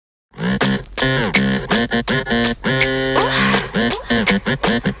That's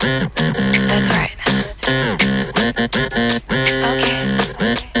right. Okay.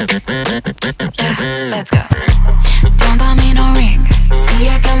 Yeah, let's go. Don't buy me no ring. See,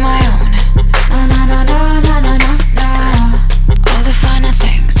 I got my own. No, no, no, no, no, no, no, no. All the finer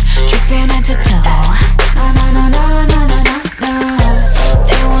things, dripping head to toe. No, no, no, no, no, no, no, no.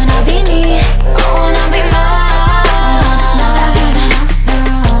 They wanna be me, I wanna be mine.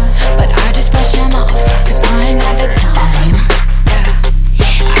 But I just brush them off, 'cause I ain't got the time. Yeah.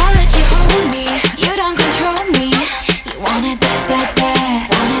 I'll let you hold me, you don't control me. You want it that, that, that.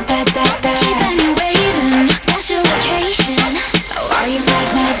 Want it that, that, that. Keeping you waiting, special occasion. Oh, are you mad,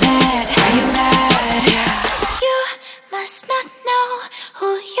 mad, mad? Are you mad? Yeah. You must not know who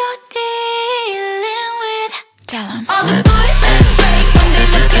you're dealing with. Tell 'em. All the boys let's break when they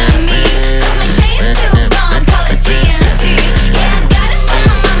look at me, 'cause my shade too blonde, call it TNT. Yeah, I got it from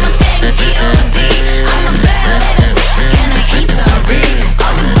my mama, thank G.O.D. I'm a bad little thing and I ain't sorry.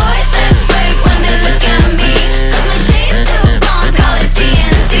 All the boys let's break when they look at me, 'cause my shade too blonde, call it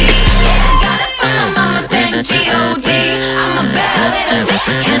TNT. Yeah, I got it from my mama, thank G.O.D. I'm a bad little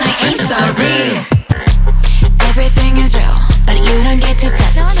thing and I ain't sorry. Everything is real, but you don't get to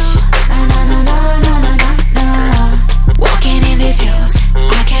touch. No, no, no, no, no, no, no, no. Walking in these hills,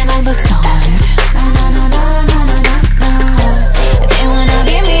 I cannot but stunned. No, no, no, no, no, no, no, no. They wanna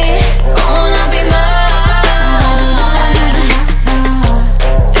be me, I wanna be mine.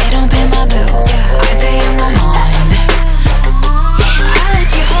 They don't pay my bills, I pay them no mind. I let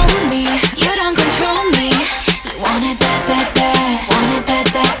you hold me, you don't control me. You want it that, that, that. Want it that,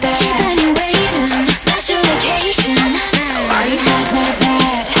 that, that. Keeping you waiting, special occasion. Oh, are you mad, mad,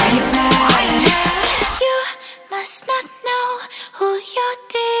 mad? Are you mad? You must not know who you're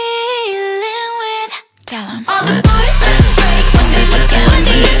dealing with. Tell 'em. All the boys let's break when they look at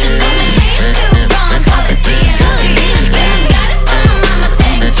me, 'cause my shade too blonde, call it TNT. Yeah, I got it from my mama,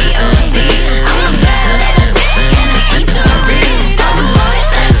 thank G.O.D. I'm a bad little thing and I ain't sorry. All the boys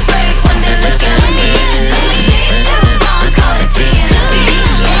let's break when they look at me, 'cause my shade too blonde, call it TNT.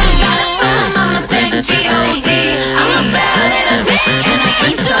 Yeah, I got it from my mama, thank G.O.D. I'm a bad little thing and I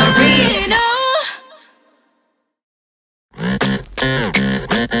ain't sorry. No.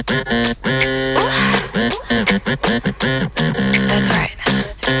 That's right.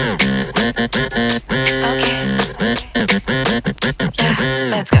 Okay. Yeah,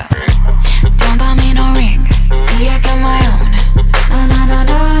 let's go. Don't buy me no ring. See, I got my own. No, no, no,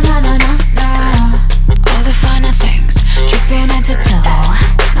 no, no, no, no, no. All the finer things, dripping head to toe.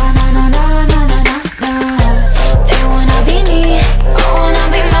 No, no, no, no, no, no, no, no. They wanna be me, I wanna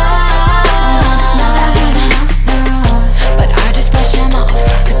be mine. But I just brush them off,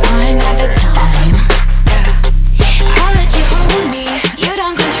 'cause I ain't got the time. Yeah. I'll let you hold me, you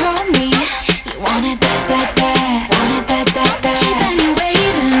don't control me. You want it that, that, that. Want it that, that, that. Keeping you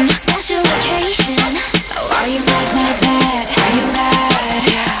waiting, special occasion. Oh, are you mad, mad, mad? Are you mad?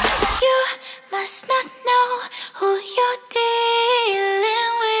 Yeah. You must not know who you're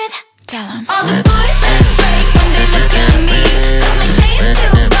dealing with. Tell 'em. All the boys let's break when they look at me, 'cause my shade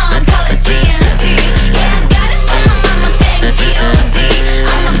too blonde, call it TNT. Yeah, I got it from my mama, thank G.O.D.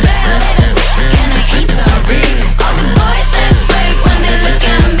 I'm a bad little thing and I ain't sorry. All the boys let's break when they look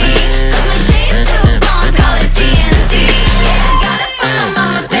at me, 'cause my shade too blonde, call it TNT. Yeah, I got it from my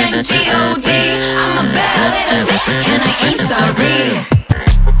mama, thank G.O.D. I'm a bad little thing and I ain't sorry.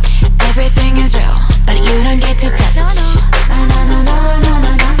 Everything is real, but you don't get to touch. No, no, no, no, no,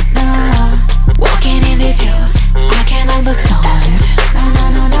 no, no, no. Walking in these hills, I cannot but stunned. No, no,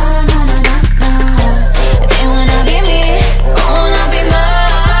 no, no, no, no, no, no. They wanna be me, I wanna be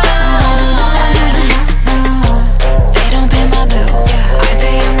mine. They don't pay my bills, I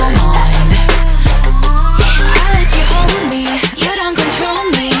pay them no mind. I let you hold me, you don't control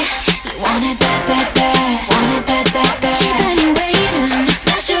me. You want it that, that, that. Want it that, that, that. Keeping you waiting,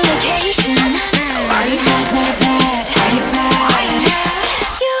 special occasion. Oh, are you mad, mad, mad? Are you mad?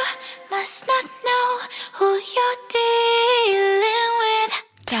 You must not know who you're dealing with.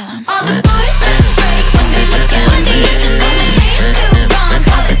 Tell 'em. All the boys let's break when they look at me, 'cause my shade too blonde,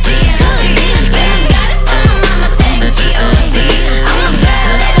 call it TNT. Yeah, I got it from my mama, thank G.O.D. I'm a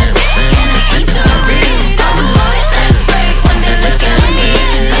bad little thing and I ain't sorry. All the boys let's break when they look at me,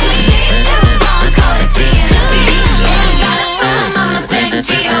 'cause my shade too blonde, call it TNT. Yeah, I got it from my mama, thank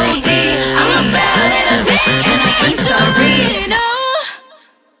G.O.D. I'm a bad little thing and I ain't sorry. No.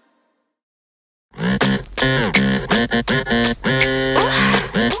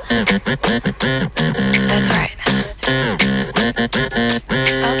 That's right.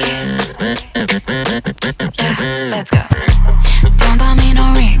 Okay. Yeah, let's go. Don't buy me no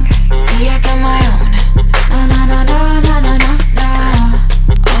ring. See, I got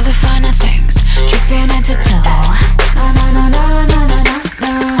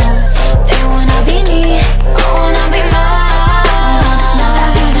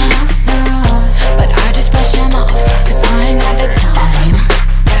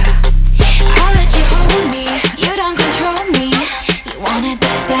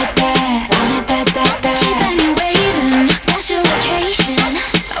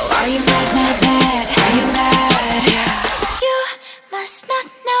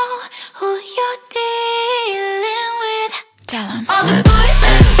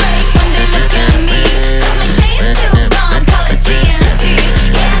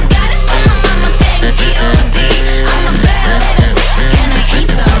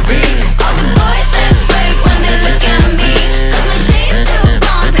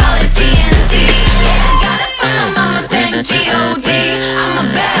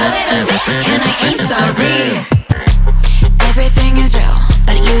thing, and I ain't sorry. Everything is real,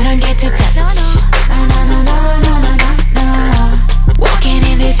 but you don't get to touch. No, no, no, no, no, no, no, no. Walking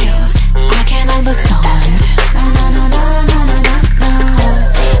in these hills, I cannot but stunned. No, no, no, no, no, no, no, no.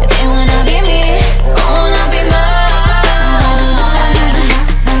 They wanna be me, I wanna be mine.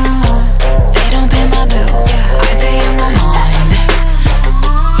 They don't pay my bills, I pay in my mind.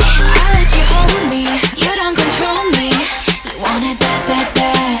 I let you hold me, you don't control me. You want it that, that,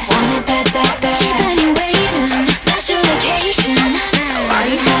 that, want it that, that, that. Keeping you waiting, special occasion. Are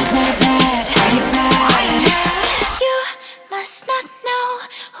you mad, mad, mad? Are you mad? You must not know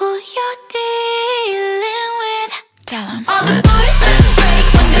who you're dealing with. Tell 'em. All the boys let's break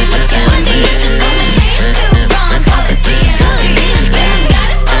when they look at me. Cause my shade too bomb, call it TNT. Say I got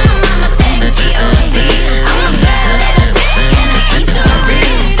it from my mama, thank G.O.D. I'm a bad little thing and I ain't sorry.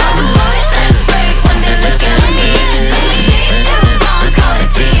 All the boys let's break when they look at me. Cause my shade too bomb, call it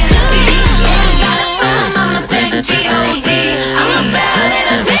TNT. Yeah, I got it from my mama, thank G.O.D. I'm a bad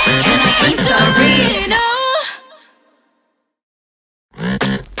little thing and I ain't sorry. No.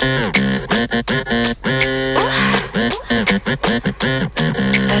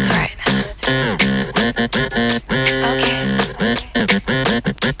 That's right. Okay.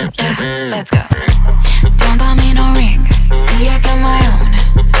 Yeah, let's go. Don't buy me no ring. See, I got my own.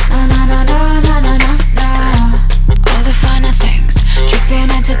 No, no, no, no, no, no, no, no. All the finer things, dripping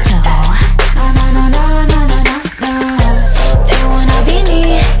head to toe. No, no, no, no, no, no, no, no. They wanna be me,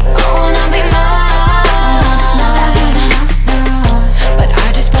 I wanna be mine. But I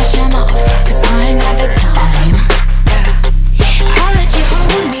just brush them off, cause I ain't got the time. I let you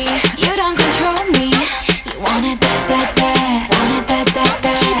hold me, you don't control me. You want it that, that, that, want it that, that,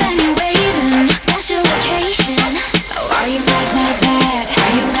 that. Keeping you waiting, special occasion. Oh, are you mad, mad, mad?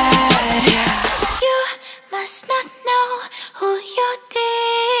 Are you mad? You must not know who you're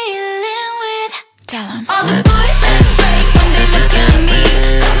dealing with. Tell 'em. All the boys let's break when they look at me.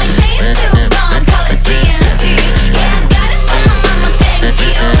 Cause my shade too bomb, call it TNT. Yeah, I got it from my mama, thank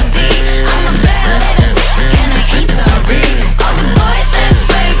G.O.D. I'm a bad little thing and I ain't sorry. All the boys let's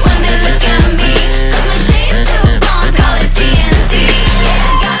break when they look at me. Cause my shade too bomb, call it TNT. Yeah,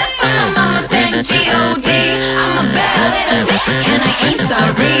 I got it from my mama, thank G.O.D. I'm a bad little thing and I ain't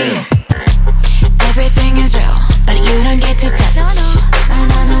sorry. Everything is real, but you don't get to touch. No,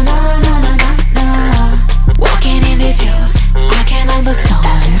 no, no, no, no, no, no, no. Walking in these hills, I cannot but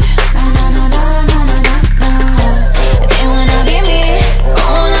stunned. No, no, no, no, no, no, no, no. They wanna be me, I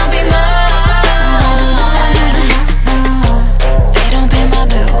wanna be mine. They don't pay my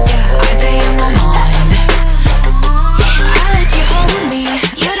bills, I pay in my mind. I let you hold me,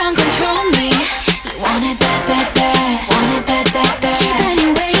 you don't control me. You want it that, that, that, want it that, that, that. Keeping you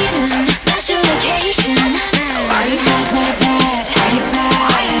waiting, special occasion. Oh, are you mad, mad, mad? Are you mad?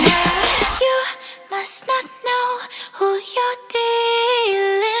 You must not know who you're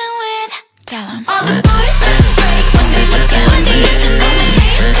dealing with. Tell 'em. All the boys let's break when they look at me. Cause my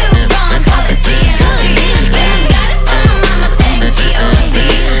shade too bomb, call it TNT. Say I got it from my mama, thank G.O.D.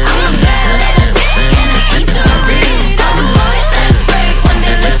 I'm a bad little thing and I ain't sorry. All the boys let's break when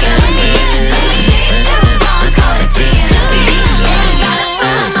they look at me. Cause my shade too bomb, call it TNT. Yeah, I got it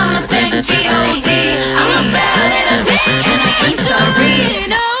from my mama, thank G.O.D. I'm a bad little thing and I ain't sorry.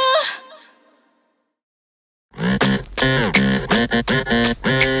 No.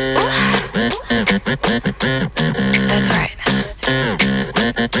 That's right.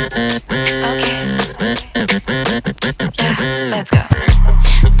 Okay. Yeah, let's go.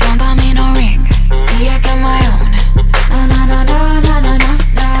 Don't buy me no ring. See, I got my own. No, no, no, no, no, no, no,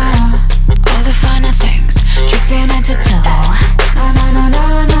 no. All the finer things, dripping head to toe. No, no, no,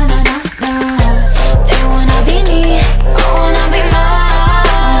 no, no, no, no, no. They wanna be me, I wanna be mine.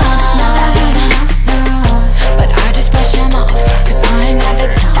 But I just brush them off, cause I ain't got the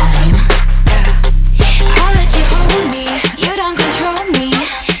time. I let you hold me, you don't control me. You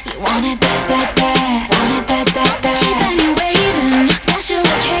want it that, that, that, want it that, that, that. Keeping you waiting, special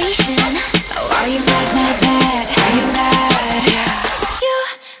occasion. Oh, are you mad, mad, mad? Are you mad? You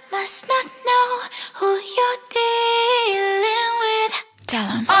must not know who you're dealing with. Tell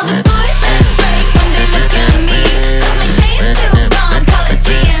 'em. All the boys let's break when they look at me. Cause my shade too bomb, call it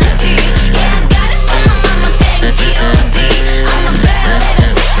TNT. Yeah, I got it from my mama, thank G.O.D. I'm a bad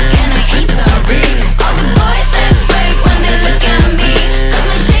little thing and I ain't sorry. All the boys let's break when they look at me. Cause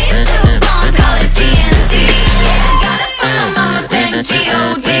my shade too bomb, call it TNT. Yeah, I got it from my mama, thank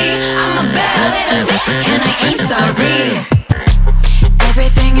G.O.D. I'm a bad little thing and I ain't sorry.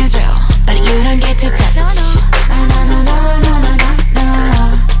 Everything is real, but you don't get to touch. No, no, no, no, no, no, no, no.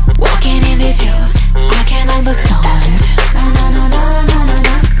 Walking in these hills, I cannot but stunned. No, no, no, no, no, no,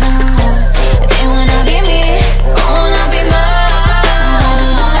 no, no.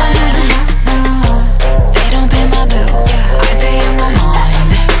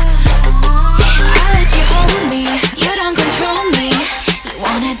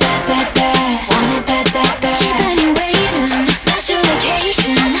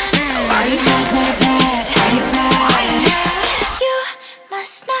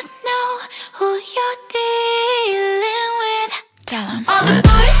 the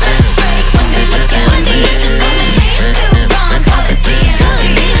boys let's break when they look at me. Cause my shade too bomb, call it TNT.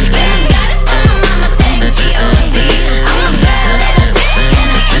 Yeah, I got it from my mama, thank G.O.D. I'm a bad little thing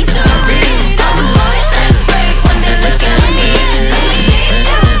and I ain't sorry. All the boys let's break when they look at me. Cause my shade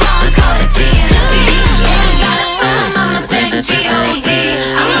too bomb, call it TNT. Yeah, I got it from my mama, thank G.O.D.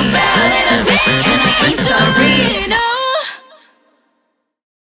 I'm a bad little thing and I ain't sorry. No.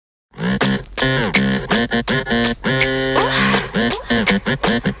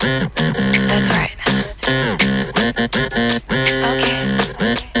 That's right. Okay.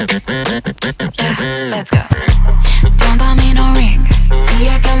 Yeah, let's go. Don't buy me no ring. See,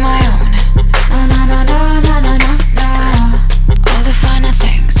 I got my own. No, no, no, no, no, no, no, no. All the finer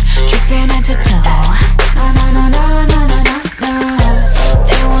things, dripping head to toe. No, no, no, no, no, no, no, no.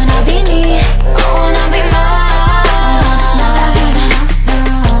 They wanna be me, I wanna be mine. No, no, no, no,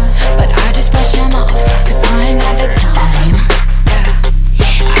 no. But I just brush them off, cause I ain't got the time. Yeah.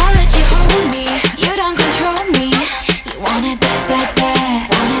 I'll let you hold me, you don't control me. You want it that, that, that.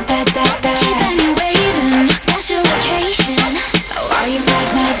 Want it that, that, that. Keeping you waiting, special occasion. Oh, are you mad,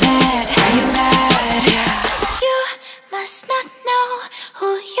 mad, mad? Are you mad? Yeah. You must not know who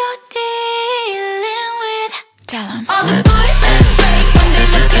you're dealing with. Tell 'em. All the boys let's break when they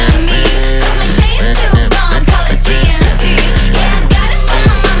look at me. Cause my shade too bomb, call it TNT. Yeah, I got it from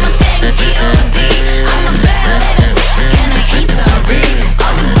my mama, thank G.O.D. I'm a bad little thing and I ain't sorry.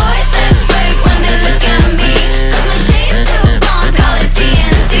 All the boys let's break when they look at me. Cause my shade too bomb, call it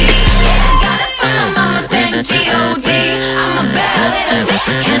TNT. Yeah, I got it from my mama, thank G.O.D. I'm a bad little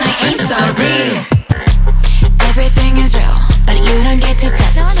thing and I ain't sorry. Everything is real, but you don't get to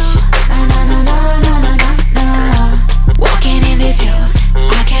touch. No, no, no, no, no, no, no, no. Walking in these hills,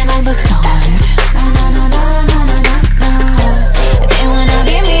 I cannot but stunned. No, no, no, no, no, no, no, no. They wanna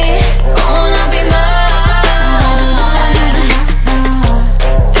be me, I wanna be mine. No, no, no, no, no.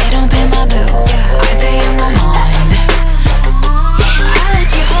 They don't pay my bills, I pay in my mind. I let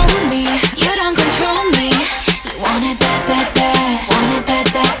you hold me, you don't control me. You want it that, that, that. Want it that,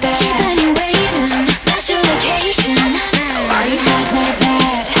 that, that. Keeping you waiting, special occasion. Oh, are you mad, mad,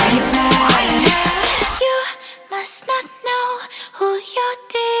 mad? Are you mad? You must not know who you're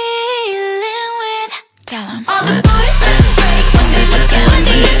dealing with. Tell 'em. All the boys let's break when they look at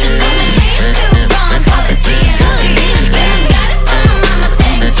me. Cause my shade too bomb, call it TNT. Yeah, I got it from my mama,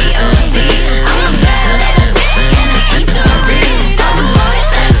 thank G.O.D. I'm a bad little thing and I ain't sorry. All the boys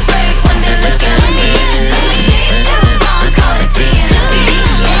let's break when they look at me. Cause my shade too bomb, call it TNT.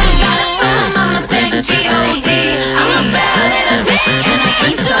 Yeah, I got it from my mama, thank G.O.D. I'm a bad little thing and I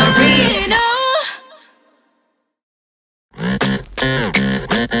ain't sorry. No.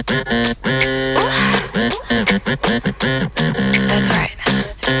 That's right.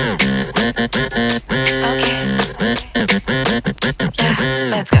 Okay. Yeah,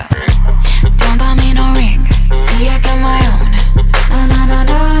 let's go. Don't buy me no ring. See, I got my own. No, no, no,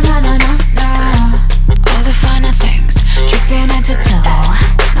 no, no, no, no, no. All the finer things, dripping head to toe.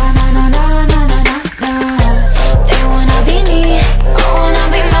 No, no, no, no, no, no, no, no. They wanna be me, I wanna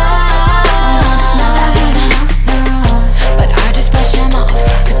be mine. No, no, no, no, no. But I just brush them off,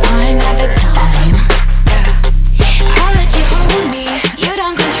 cause I ain't got the time. Yeah. I'll let you hold me, you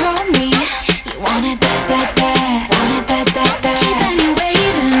don't control me. You want it that, that, that. Want it that, that, that. Keeping you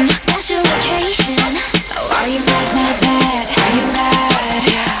waiting, special occasion. Oh, are you mad, mad, mad? Are you mad?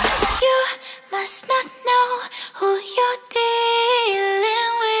 Yeah. You must not know who you're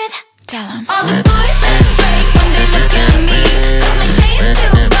dealing with. Tell 'em. All the boys let's break when they look at me. Cause my shade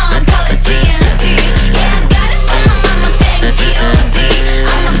too bomb, call it TNT. Yeah, I got it from my mama, thank G.O.D.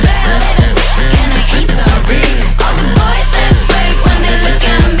 I'm a bad little thing and I ain't sorry. All the boys let's break when they look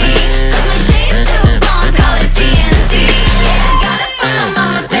at me. Cause my shade too bomb, call it TNT. Yeah, I got it from my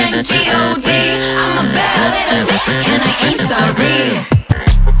mama, thank G.O.D. I'm a bad little thing and I ain't sorry.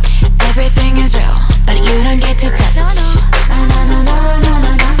 Everything is real, but you don't get to touch. No, no, no, no, no,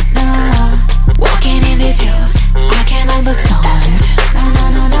 no, no, no. Walking in these hills, I cannot but stunned. No, no,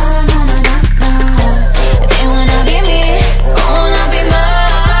 no, no, no, no, no, no. They wanna be me, I wanna be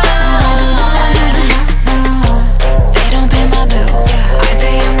mine. No, no, no, no, no. They don't pay my bills, I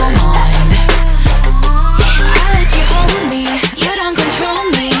pay in my mind. I let you hold me, you don't control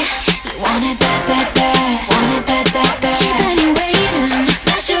me. You want it that, that, that. Want it that, that, that. Keeping you waiting,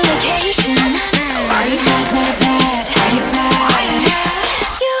 special occasion. Oh, are you mad, mad, mad? Are you mad?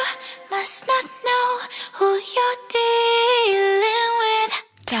 You must not know who you're dealing with.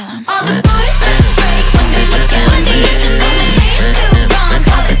 Tell 'em. All the boys let's break when they look at me. Cause my shade too bomb,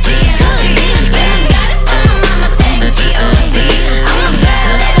 call it TNT. Yeah, I got it from my mama, thank G.O.D. I'm a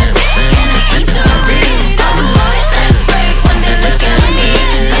bad little thing and I ain't sorry. All the boys let's break when they look at me.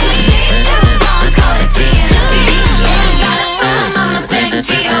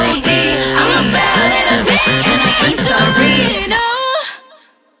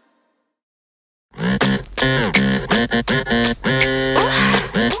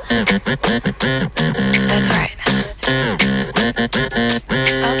 That's right.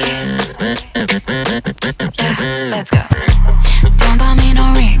 Okay. Yeah, let's go. Don't buy me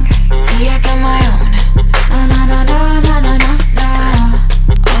no ring. See, I got my own. No, no, no, no, no, no, no, no.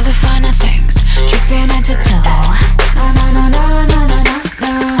 All the finer things, dripping head to toe. No, no, no, no, no, no, no,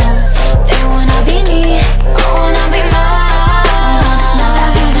 no. They wanna be me, I wanna be mine.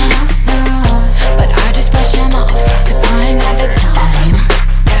 But I just brush them off, 'cause I ain't got the time.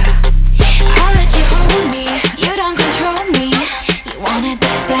 Yeah. I'll let you hold me, you don't control me. You want it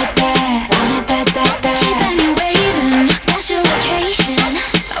that, that, that. Want it that, that, that. Keeping you waiting, special occasion.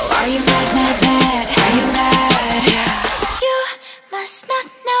 Oh, are you mad, mad, mad? Are you mad? Yeah. You must not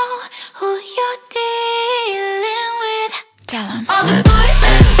know who you're dealing with. Tell 'em. All the boys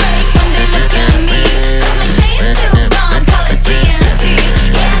let's break when they look at me, 'cause my shade too blonde, call it TNT.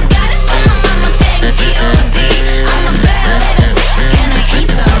 Yeah, I got it from my mama, thank G.O.D. I'm a bad little thing and I ain't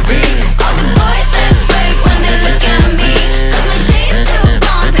sorry. All the boys let's break when they look at me, 'cause my shade too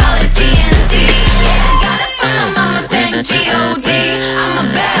blonde, call it TNT. Yeah, I got it from my mama, thank G.O.D. I'm a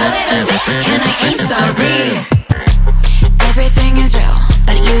bad little thing and I ain't sorry. Everything is real,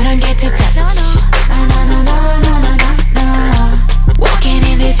 but you don't get to touch. No, no, no, no, no, no, no, no. Walking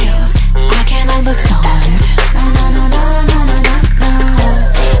in these hills, I cannot but stunned. No, no, no, no, no, no, no, no.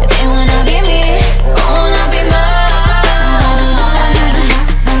 They wanna be me, I wanna be mine.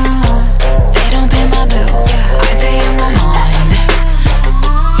 They don't pay my bills, I pay in my mind.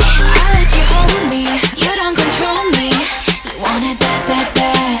 I let you hold me, you don't control me. You want it that, that,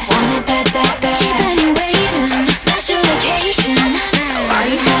 that. Want it that, that, that. Keeping you waiting, special occasion. Oh, are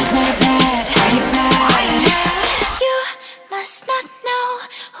you mad, mad, mad? Are you mad? You must not know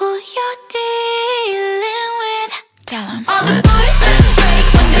who you're dealing with. Tell 'em. All the boys let's break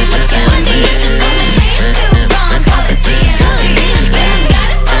when they look at me, 'cause my shade too blonde, call it TNT. Yeah, I got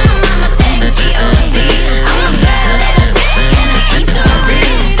it from my mama, thank G.O.D. I'm a bad little thing and I ain't sorry.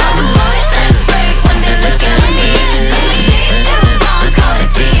 All the boys let's break when they look at me, 'cause my shade too blonde, call it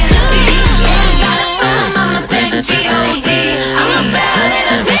TNT. Yeah, I got it from my mama, thank G.O.D. I'm a bad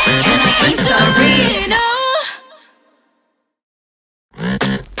little thing and I ain't sorry. No.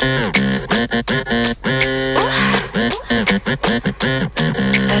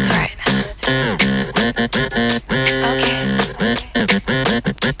 That's right. Okay.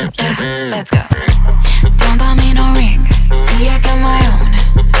 Yeah, let's go. Don't buy me no ring. See, I got my own.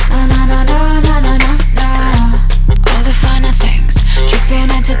 No, no, no, no, no, no, no, no. All the finer things, dripping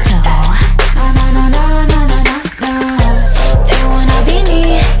head to toe. No, no, no, no, no, no, no, no. They wanna be me,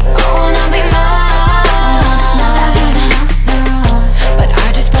 I wanna be mine. But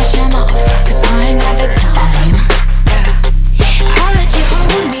I just brush them off, 'cause I ain't got the time. Yeah. I'll let you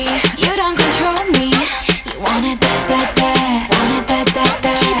hold me, you don't control me. You want it that, that, that. Want it that, that,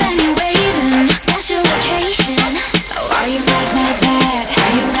 that. Keeping you waiting, special occasion. Oh, are you mad, mad, mad?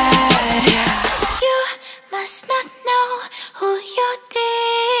 Are you mad? Yeah. You must not know who you're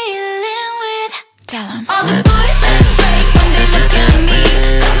dealing with. Tell 'em. All the boys let's break when they look at me,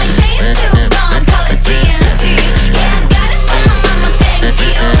 'cause my shade too blonde, call it TNT. Yeah, I got it from my mama, thank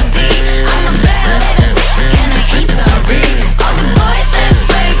G.O.D. I'm a bad little thing and I ain't sorry. All the boys let's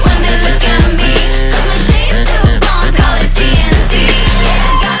break when they look at me, 'cause my shade too blonde, call it TNT. Yeah,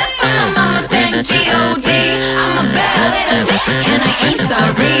 I got it from my mama, thank G.O.D. I'm a bad little thing and I ain't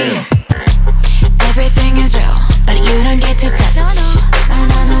sorry. Everything is real, but you don't get to touch. No,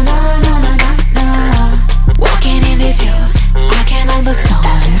 no, no, no, no, no, no, no. Walking in these hills, I cannot but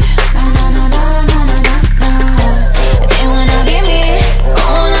stunned. No, no, no, no, no, no, no, no. They wanna be me, I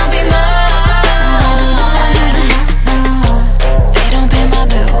wanna be mine. They don't pay my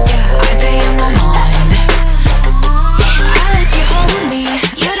bills, I pay in my mind. I let you hold me,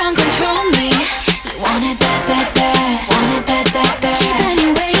 you don't control me. You want it that, that, that. Want it that, that, that. Keeping you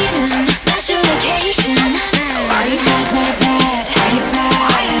waiting, special occasion. Oh, are you mad, mad, mad? Are you mad?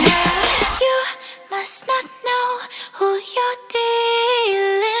 You must not know who you're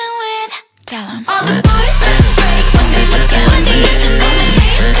dealing with. Tell 'em. All the boys let's break when they look at me, 'cause my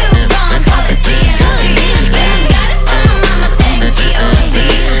shade too blonde, call it TNT. Yeah, I got it from my mama, thank G.O.D.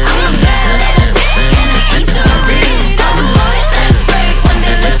 I'm a bad little thing and I ain't sorry. All the boys let's break when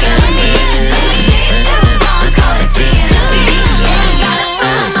they look at me, 'cause my shade too blonde, call it TNT. Yeah, I got it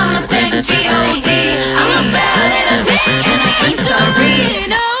from my mama, thank G.O.D. I'm a bad little thing and I ain't sorry.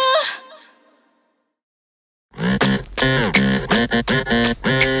 No.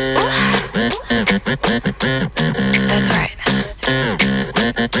 That's right.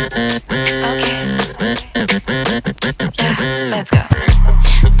 Okay. Yeah, let's go.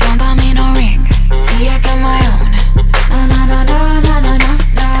 Don't buy me no ring. See, I got my own. No, no, no, no, no, no, no,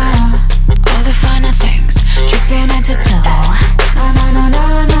 no.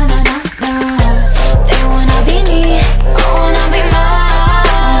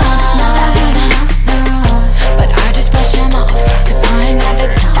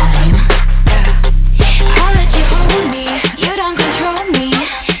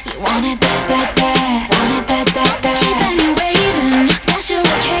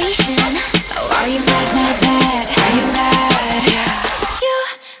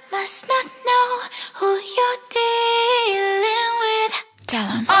 must not know who you're dealing with. Tell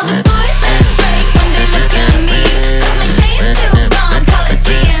 'em. All the boys let's break when they look at me, 'cause my shade too blonde, call it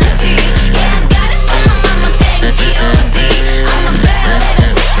TNT. Yeah, I got it from my mama, thank G.O.D. I'm a bad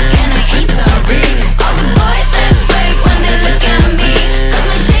little thing and I ain't sorry. All the boys let's break when they look at me, 'cause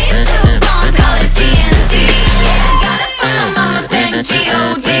my shade too blonde, call it TNT. Yeah, I got it from my mama, thank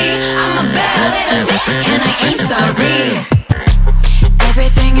G.O.D. I'm a bad little thing and I ain't sorry.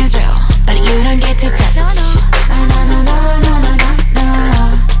 Everything is real, but you don't get to touch. No, no, no, no, no, no, no, no.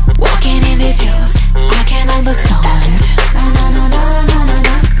 Walking in these hills, I cannot but stunned. No, no, no, no, no, no,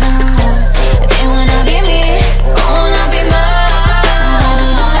 no, no. They wanna be me, I wanna be mine. No, no,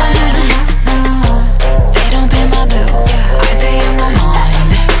 no, no, no. They don't pay my bills, I pay in my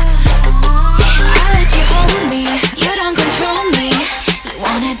mind. I let you hold me, you don't control me. You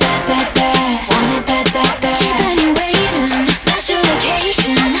want it bad, bad, bad, want it bad, bad, bad. Keeping you waiting, special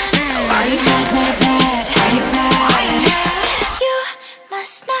occasion. Are you mad, mad, mad? Are you mad? You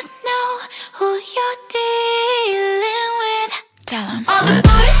must not know who you're dealing with. Tell 'em. All the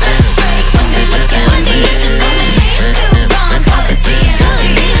boys let's break when they look at me, 'cause my shade too blonde, call it TNT.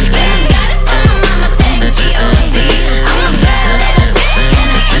 Yeah, I got it from my mama, thank G.O.D. I'm a bad little thing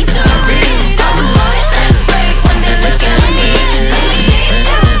and I ain't sorry. All the boys let's break when they look at me, 'cause my shade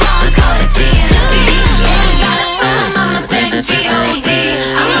too blonde, call it TNT. Yeah, I got it from my mama, thank G.O.D.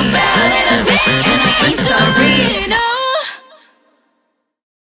 I'm a bad little thing and I ain't sorry. No.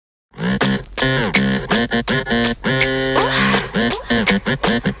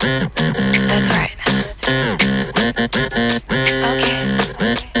 That's right. Okay.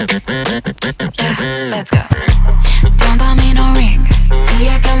 Yeah, let's go. Don't buy me no ring. See,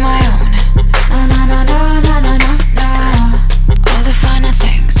 I got my own. No, no, no, no, no, no, no, no. All the finer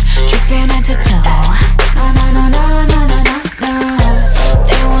things, dripping head to toe. No, no, no, no, no, no, no, no.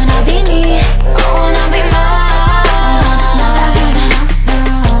 They wanna be me, I wanna be mine. No, no, no, no, no,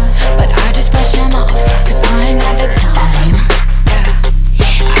 no. But I just brush them off, 'cause I ain't got the time. Yeah.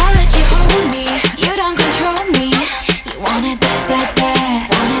 I let you hold me, you don't control me. You want it bad, bad, bad,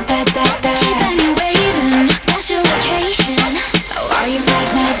 want it bad, bad, bad. Keeping you waiting, special occasion. Oh, are you mad,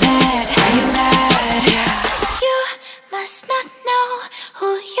 mad, mad? Are you mad? Yeah. You must not know who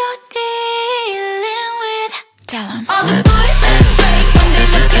you're dealing with. Tell 'em. All the boys let's break when they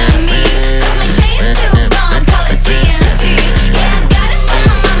look at me, 'cause my shade too blonde, call it TNT. Yeah, I got it from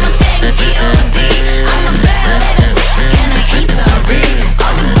my mama, thank G.O.D. I'm a bad little thing and I ain't sorry.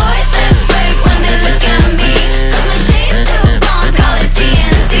 All the boys let's break when they look at me, 'cause my shade too blonde, call it TNT. Yeah, I got it from my mama, thank G.O.D. I'm a bad little thing and I ain't sorry. You must not know who you're dealing with. Tell 'em. All the boys let's break when they look at me, 'cause my shade too blonde, call it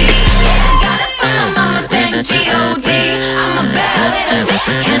TNT. Yeah, I got it from my mama, thank G.O.D. I'm a bad little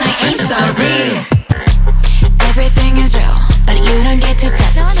thing and I ain't sorry. Everything is real, but you don't get to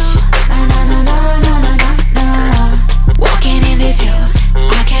touch. No, no, no, no, no, no, no, no. Walking in these hills,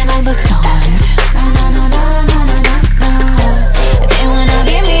 I cannot but stunned. No, no, no, no, no, no, no, no. They wanna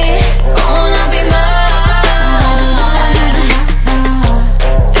be me, I wanna be mine. No, no, no, no, no.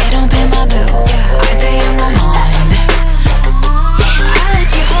 They don't pay my bills, I pay in my mind. I let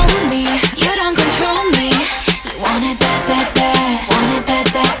you hold me, you don't control me. You want it bad, bad, bad, want it bad,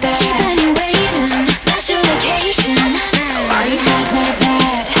 bad, bad. Keeping you waiting, special occasion. Oh, are you mad, mad,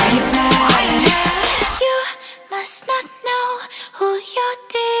 mad? Are you mad? You must not know who you're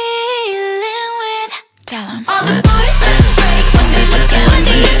dealing with. Tell 'em. All the boys let's break when they look at me, 'cause my shade too blonde, call it TNT. Yeah, I got it from my mama, thank G.O.D. I'm a bad little thing and I ain't sorry. All the boys let's break when they look at me, 'cause my shade too blonde, call it TNT. Yeah, I got it from my mama, thank G.O.D. I'm a bad little thing and I ain't sorry. You must not know who you're dealing with. Tell 'em. All the boys let's break when they look at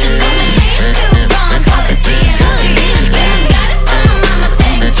me, 'cause my shade too blonde, call it TNT. Yeah, I got it from my mama,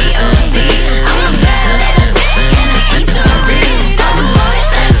 thank G.O.D. I'm a bad little thing and I ain't sorry. I'm a bad little thing and I ain't sorry. All the boys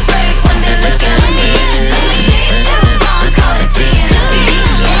let's break when they look at me, 'cause my shade too blonde, call it TNT.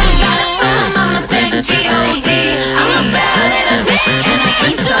 Yeah, I got it from my mama, thank G.O.D. I'm a bad little thing and I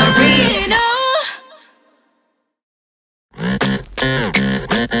ain't sorry. No.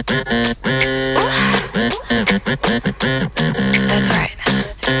 That's right.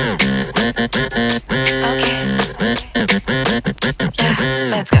 Okay. Yeah,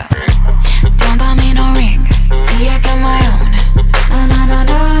 let's go. Don't buy me no ring. See, I got my own. No, no, no,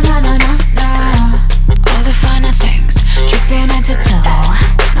 no, no, no, no, no. All the finer things, dripping head to toe.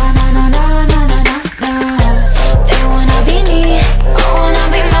 No, no, no, no, no, no, no, no. They wanna be me, I wanna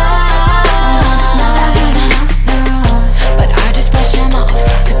be mine. No, no, no, no, no, no. But I just brush them off,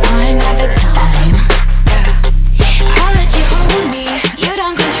 'cause I ain't got the time. Yeah. I let you hold me, you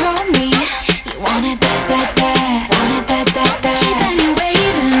don't control me. You want it bad, bad, bad, want it bad, bad, bad. Keeping you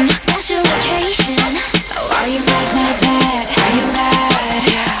waiting, special occasion. Oh, are you mad, mad, mad? Are you mad?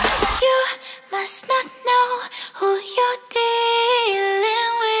 Yeah. You must not know who you're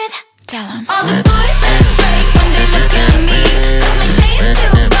dealing with. Tell 'em. All the boys let's break when they look at me, 'cause my shade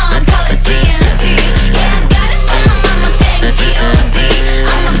too blonde, call it TNT. Yeah, I got it from my mama, thank G.O.D.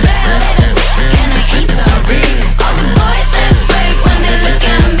 I'm a bad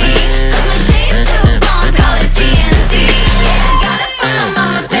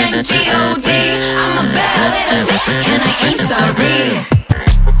sorry.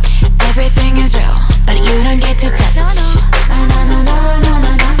 Everything is real, but you don't get to touch. No, no, no, no, no,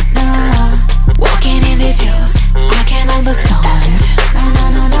 no, no, no. Walking in these hills, I cannot but stunned. No, no,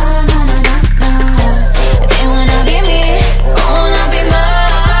 no, no, no, no, no, no. They wanna be me, I wanna be mine.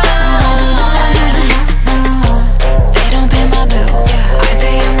 They don't pay my bills, I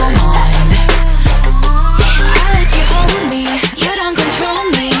pay in my mind. I let you hold me, you don't control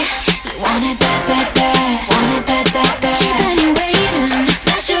me. You want it bad, bad, bad, want it bad, bad, bad. Keeping you waiting,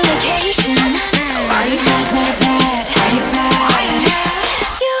 special occasion. Are you mad, mad, mad? Are you mad?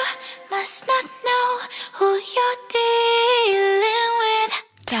 You must not know who you're dealing with.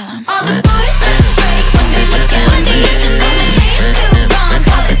 Tell 'em. All the boys let's break when they look at me. There's my shade too long,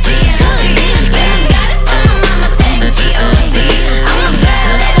 call it TNT. Say I got it from my mama, thank G.O.D. I'm a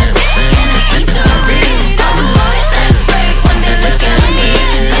bad little thing and I ain't sorry. All the boys let's break when they look at me.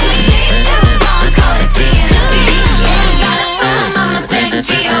 There's my shade too long, call it TNT. Yeah, I got it from my mama, thank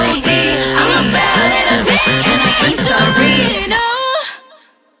G.O.D. I'm a bad little thing and I ain't sorry. No.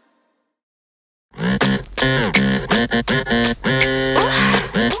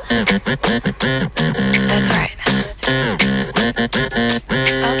 That's right.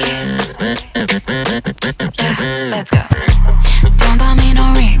 Okay. Yeah, let's go. Don't buy me no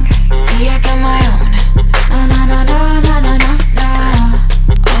ring. See, I got my own. No, no, no, no, no, no, no, no.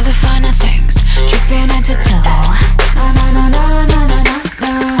 All the finer things, dripping head to toe. No, no, no, no, no, no, no,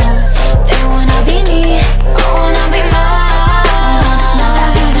 no. They wanna be me, I wanna be mine.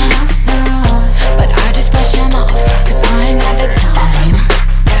 But I just brush them off, 'cause I ain't got the time.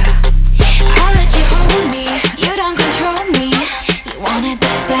 I let you hold me, you don't control me. You want it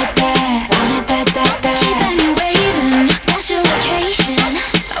bad, bad, bad, want it bad, bad, bad. Keeping you waiting, special occasion.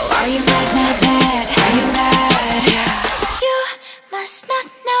 Oh, are you mad, mad, mad? Are you mad? You must not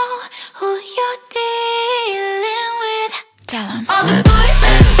know who you're dealing with. Tell 'em. All the boys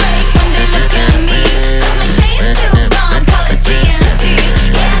let's break when they look at me. 'Cause my shade too long, call it TNT.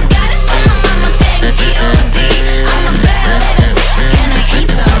 Yeah, I got it from my mama, thank G.O.D. I'm a bad little thing and I ain't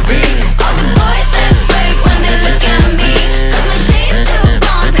sorry. All the boys let's break when they look at me. 'Cause my shade too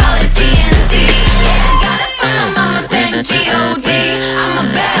long, call it TNT. Yeah, I got it from my mama, thank G.O.D. I'm a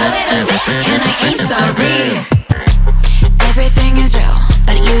bad little thing and I ain't sorry. Everything is real,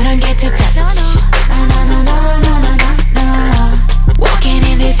 but you don't get to touch. No, no, no, no, no, no, no, no. Walking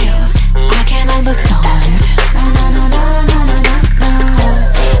in these hills, I cannot but stunned. No, no, no, no, no, no, no, no.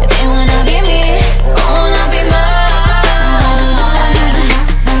 They wanna be me, I wanna be mine.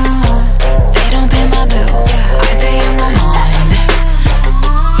 They don't pay my bills, I pay in my mind.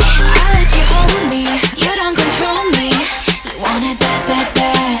 I let you hold me, you don't control me. You want it bad, bad,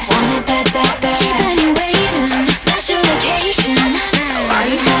 bad, want it bad, bad, bad. Keeping you waiting, special occasion. Oh, are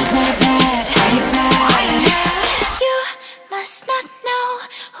you mad, mad, mad? Are you mad? You must not know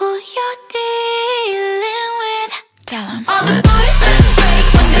who you're dealing with. Tell 'em. All the boys let's break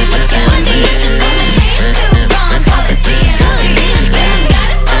when they look at me. There's my shade too long, call it TNT. Say I got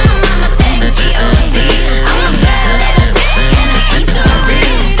it from my mama, thank G.O.D. I'm a bad little thing and I ain't sorry.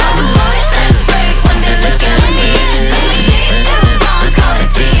 All the boys let's break when they look at me. There's my shade too long, call it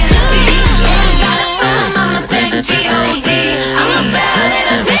TNT. Yeah, I got it from my mama, thank G.O.D. I'm a bad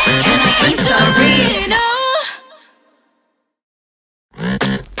little thing and I ain't sorry. No.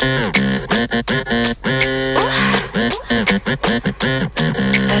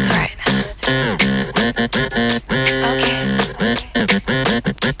 That's right. Okay.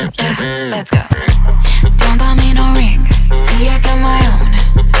 Yeah, let's go. Don't buy me no ring. See, I got my own.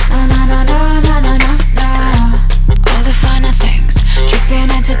 No, no, no, no, no, no, no, no. All the finer things, dripping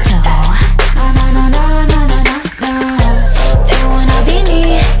head to toe. No, no, no, no, no, no, no, no. They wanna be me,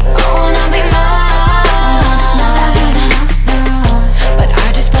 I wanna be mine. But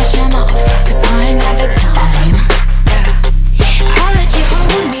I just brush them off, 'cause I ain't got the time. I let you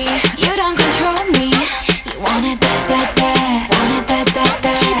hold me, you don't control me. You want it bad, bad, bad, want it bad, bad,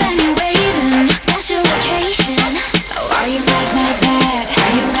 bad. Keeping you waiting, special occasion. Oh, are you mad, mad, mad?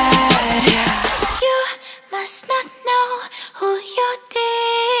 Are you mad? You must not know who you're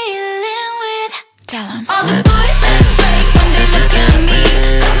dealing with. Tell 'em. All the boys let's break when they look at me.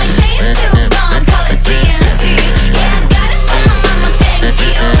 'Cause my shade too long, call it TNT. Yeah, I got it from my mama, thank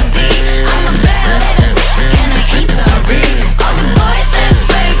G.O.D. I'm a bad little thing and I ain't sorry. All the boys let's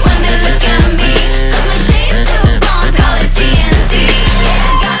break when they look at me. 'Cause my shade too long, call it TNT. Yeah,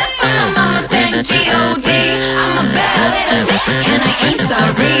 I got it from my mama, thank G.O.D. I'm a bad little thing and I ain't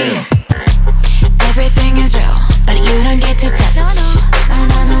sorry. Everything is real, but you don't get to touch. No,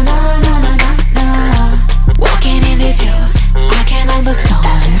 no, no, no, no, no, no, no, no. Walking in these hills. but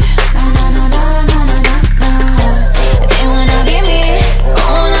stunned. No, no, no, no, no, no, no, no. They wanna be me,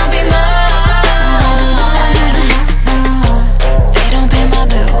 wanna be mine. They don't pay my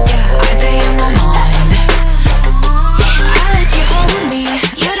bills, I pay in my mind. I let you hold me,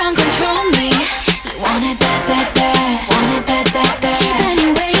 you don't control me. You want it bad, bad, bad, want it bad, bad, bad. Keeping you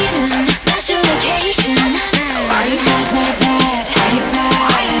waiting, special occasion. Are you mad, mad, mad? Are you mad?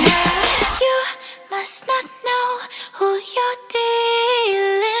 You must not know who you're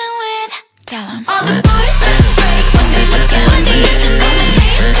dealing with. Tell 'em. All the boys let's break when they look at me. Cause my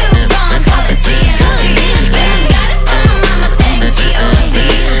shade too long, call it TNT. Say I got it from my mama, thank G.O.D.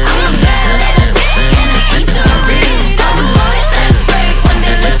 I'm a bad little thing and I ain't sorry. All the boys let's break when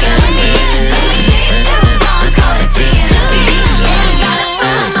they look at me. Cause my shade too long, call it TNT. Yeah, I got it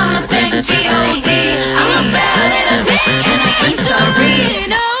from my mama, thank G.O.D. I'm a bad little thing and I ain't sorry.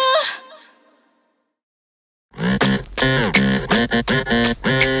 No.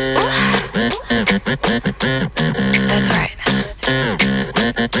 That's right.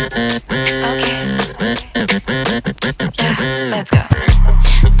 Okay. Yeah, let's go.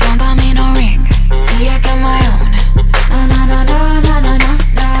 Don't buy me no ring. See, I got my own. No, no, no, no, no, no, no,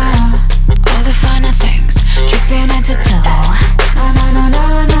 no. All the finer things, dripping head to toe. No, no, no, no,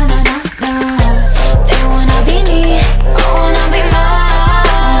 no, no, no, no. They wanna be me, I wanna be mine.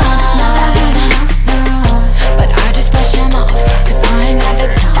 But I just brush them off, cause I ain't got the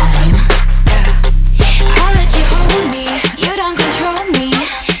time. I'll let you hold me, you don't control me.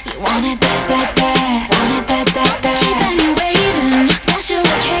 You want it bad, bad, bad, want it bad, bad, bad. Keeping you waiting, special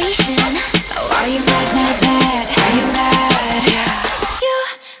occasion. Oh, are you mad, mad, mad? Are you mad? Yeah. You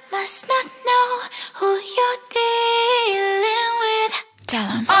must not know who you're dealing with. Tell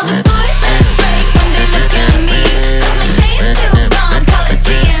 'em. All the boys let's break when they look at me. Cause my shade too long, call it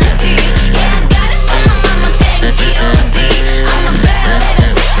TNT. Yeah, I got it from my mama, thank G.O.D. I'm a bad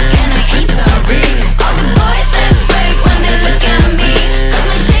little thing and I ain't sorry. All the boys let's break when they look at me. Cause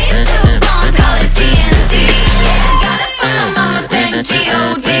my shade too long, call it TNT. Yeah, I got it from my mama, thank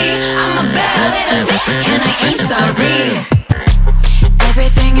G.O.D. I'm a bad little thing and I ain't sorry.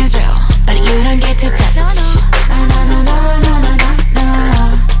 Everything is real, but you don't get to touch. No, no, no, no, no, no, no, no.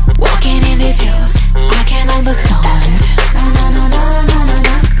 Walking in these hills, I cannot but stunned. No, no, no, no, no, no,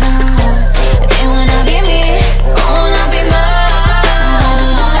 no, no. They wanna be me, wanna be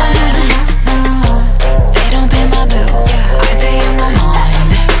mine. They don't pay my bills, I pay in my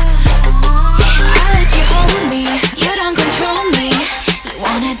mind. I let you hold me, you don't control me. You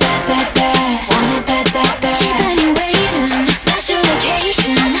want it bad, bad, bad, want it bad, bad, bad. Keeping you waiting, special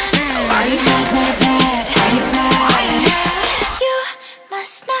occasion. Oh, are you mad, mad, mad? Are you mad? You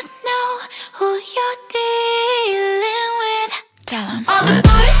must not know who you're dealing with. Tell 'em. All the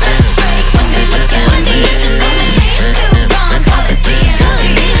boys let's break when they look at me. Cause my shade too long, call it TNT.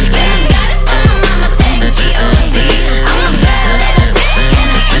 Say I got it from my mama, thank G.O.D. I'm a bad little thing and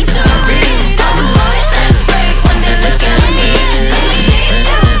I ain't sorry. All the boys let's break when they look at me. Cause my shade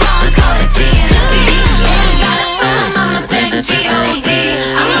too long, call it TNT. Yeah, I got it from my mama, thank G.O.D.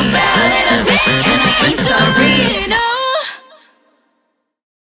 I'm a bad little thing and I ain't sorry. No.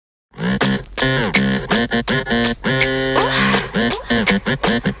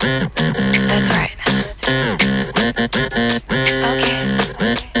 That's right. Okay.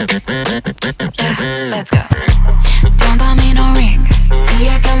 Yeah, let's go. Don't buy me no ring. See,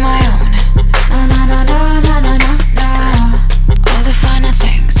 I got my own. No, no, no, no, no, no, no, no. All the finer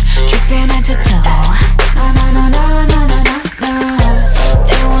things, dripping head to toe. No, no, no, no, no, no, no, no.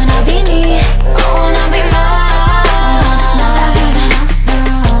 They wanna be me, I wanna be mine.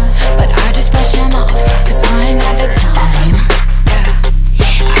 But I just brush them off, cause I ain't got the time.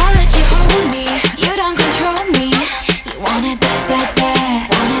 I'll let you hold me, you don't control me. You want it bad, bad, bad,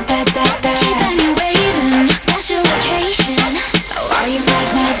 want it bad, bad, bad. Keeping you waiting, special occasion. Oh, are you mad,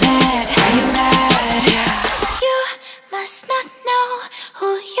 mad, mad? Are you mad? Yeah. You must not know who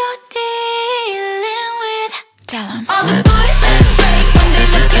you're dealing with. Tell 'em. All the boys let's break when they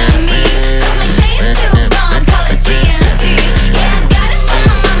look at me. Cause my shade too long, call it TNT. Yeah, I got it from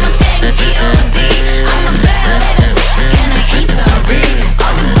my mama, thank G.O.D. I'm a bad little thing and I ain't sorry.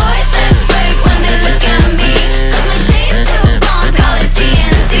 All the boys let's break when they look at me. Cause my shade too long, call it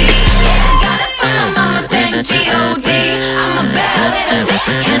TNT. Yeah, I got it from my mama, thank G.O.D. I'm a bad little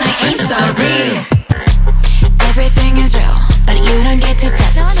thing and I ain't sorry. Everything is real, but you don't get to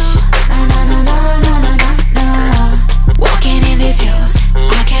touch. No, no, no, no, no, no, no, no. Walking in these hills,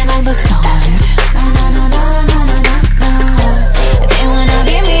 I cannot but stunned. No, no, no, no, no, no, no, no. They wanna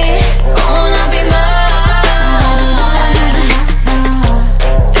be me, wanna be mine.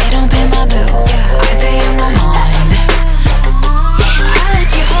 They don't pay my bills, I pay in my mind. I let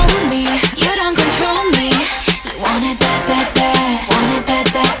you hold me, you don't control me. You want it bad,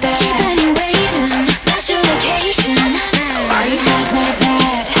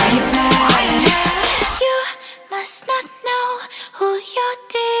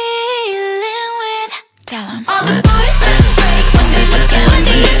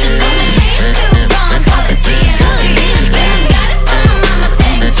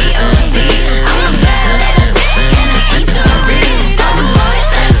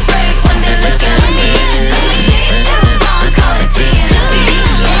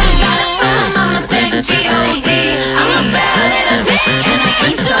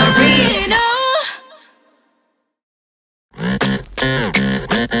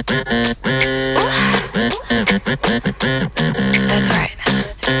 That's right.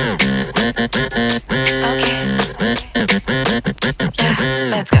 Okay. Yeah,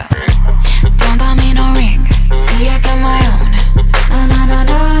 let's go. Don't buy me no ring. See, I got my own. No, no, no,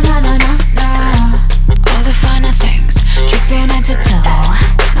 no, no, no, no, no. All the finer things, dripping head to toe.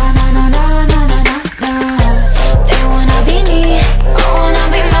 No, no, no, no, no, no, no, no. They wanna be me, I wanna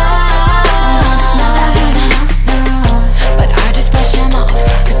be mine. No, no, no, no, no. But I just brush them off,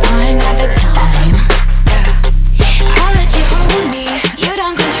 'cause I ain't got the time. Yeah. I'll let you hold me, you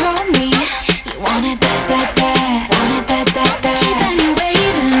don't control me. You want it that, that, that. Want it that, that, that. Keeping you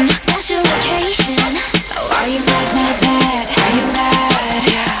waiting, special occasion. Oh, are you mad, mad, mad? Are you mad?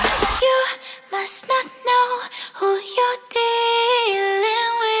 Yeah. You must not know who you're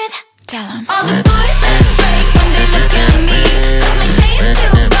dealing with. Tell 'em. All the boys that break when they look at me, 'cause my shade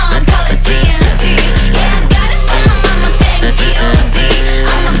too bomb, call it TNT. Yeah, I got it from my mama, thank G.O.D.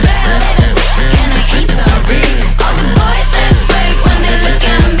 I'm a bad little thing and I ain't sorry. All the boys that break when they look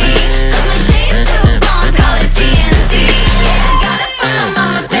at me, 'cause my shade too bomb, call it TNT. Yeah, I got it from my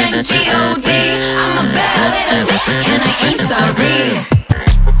mama, thank G.O.D. I'm a bad little thing and I ain't sorry.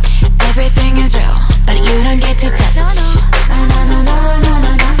 Everything is real, but you don't get to touch. No, no, no, no, no,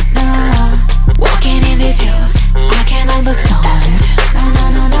 no, no, no. Walking in these hills, I cannot but stunned. No, no,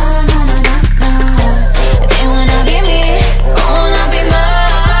 no, no, no, no, no, no. They wanna be me, I wanna be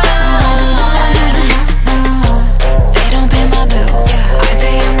mine. No, no, no, no, no. They don't pay my bills, I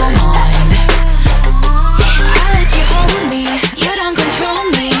pay in my mind. I let you hold me, you don't control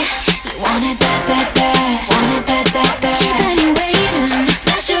me. You want it that, that, that. Want it that, that, that. Keeping you waiting,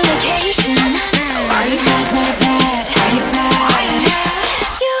 special occasion. Oh, are you mad, mad, mad? Are you mad?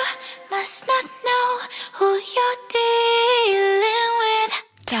 You must not know who you're dealing with.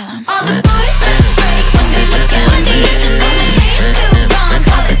 Tell 'em. All the boys that break when they look at me, 'cause my shade too bomb,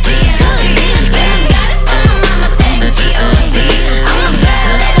 call it TNT. Yeah, I got it from my mama, thank G.O.D. I'm a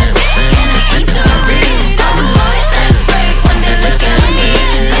bad little thing and I ain't sorry. All the boys that break when they look at me,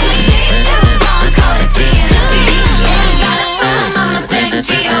 'cause my shade too bomb, call it TNT. Yeah, I got it from my mama, thank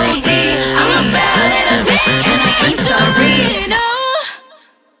G.O.D. I'm a bad little thing and I ain't sorry. No.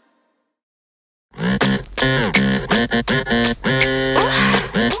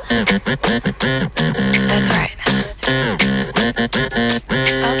 That's right.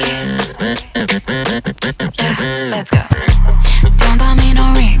 Okay. Yeah, let's go. Don't buy me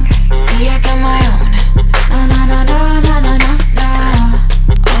no ring. See, I got my own. No, no, no, no, no, no, no, no.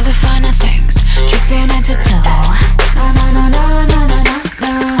 All the finer things, dripping head to toe. No, no, no, no, no, no, no,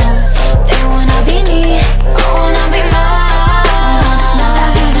 no. They wanna be me, I wanna be mine. No,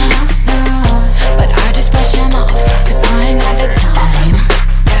 no, no, no, no. But I just brush them off, 'cause I ain't got the time.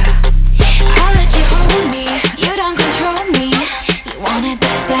 Yeah. I'll let you hold me, you don't control me. You want it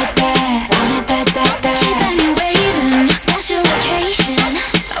that, that, that. Want it that, that, that. Keeping you waiting, special occasion.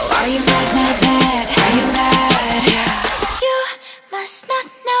 Oh, are you mad, mad, mad? Are you mad? Yeah. You must not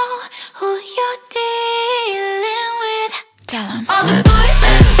know who you're dealing with. Tell 'em. All the boys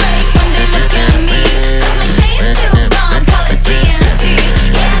that break when they look at me, 'cause my shade too bomb, call it TNT.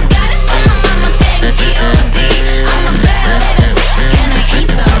 Yeah, I got it from my mama, thank G.O.D. I'm a bad little thing and I ain't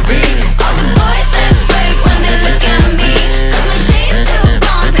sorry. All the boys that break when they look at me, 'cause my shade too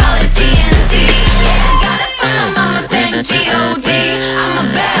bomb, call it TNT. Yeah, I got it from my mama, thank G.O.D. I'm a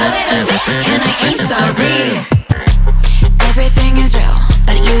bad little thing and I ain't sorry. Everything is real,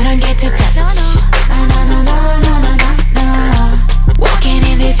 but you don't get to touch. No, no, no, no, no, no, no, no. Walking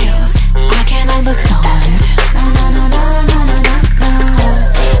in these hills, I cannot but stunned. No, no, no, no, no, no, no, no.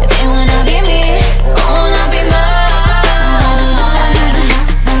 They wanna be me, I wanna be mine. No, no, no,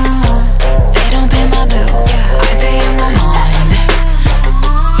 no, no. They don't pay my bills, I pay in my mind.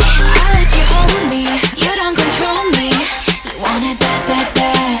 I let you hold me, you don't control me. You want it that, that,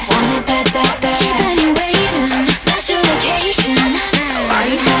 that. Want it that, that, that. Keeping you waiting, special occasion. Oh, are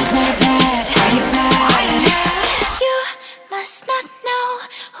you mad, mad, mad? Are you mad? You must not know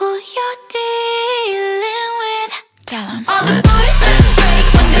who you're dealing with. Tell 'em. All the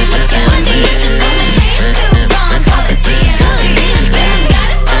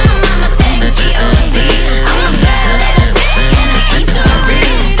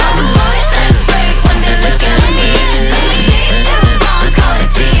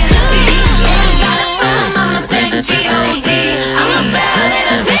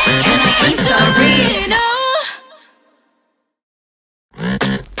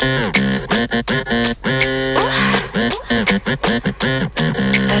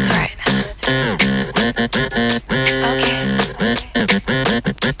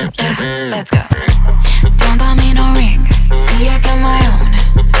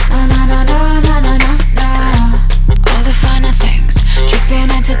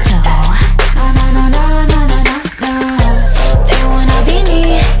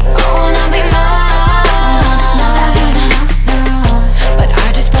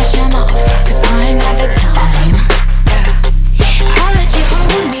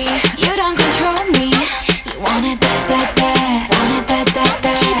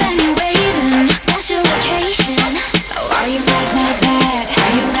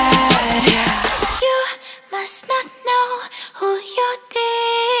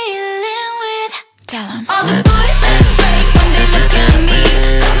Tell 'em. All the boys let's break when they look at me,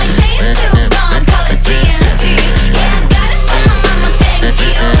 'cause my shade too bomb, call it TNT. Yeah, I got it from my mama, thank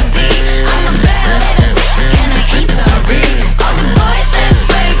G.O.D. I'm a bad little thing and I ain't sorry. All the boys let's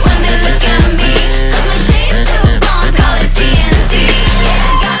break when they look at me, 'cause my shade too bomb, call it TNT. Yeah,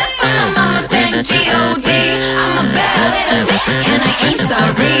 I got it from my mama, thank G.O.D. I'm a bad little thing and I ain't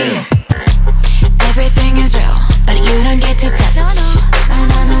sorry. Everything is real, but you don't get to touch. No,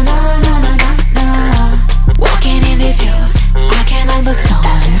 no, no, no, no, no, no, no. Walking in these hills, I cannot but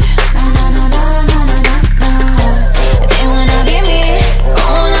stunned. No, no, no, no, no, no, no, no. They wanna be me, I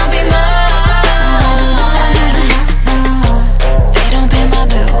wanna be mine. They don't pay my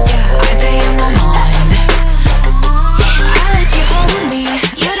bills, I pay in my mind. I let you hold me,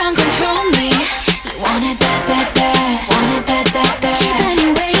 you don't control me. You want it bad, bad, bad, want it bad, bad, bad. Keeping you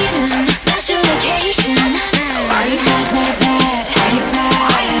waiting, special occasion. Are you mad, mad, mad? Are you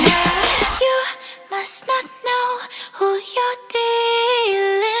mad? You must not know who you're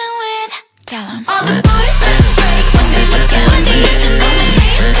dealing with. Tell 'em. All the boys let's break when they look at me, 'cause my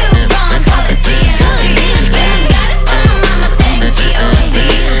shade too bomb, call it TNT. Yeah, I got it from my mama, thank G.O.D.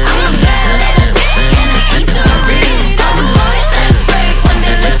 I'm a bad little thing and I ain't sorry. All the boys let's break when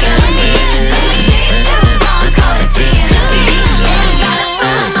they look at me, 'cause my shade too bomb, call it TNT. Yeah, I got it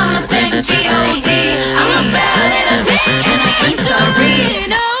from my mama, thank G.O.D. I'm a bad little thing and I ain't sorry.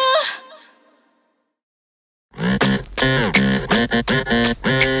 No.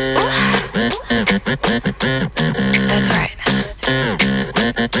 That's right.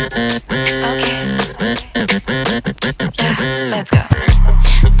 Okay. Yeah, let's go.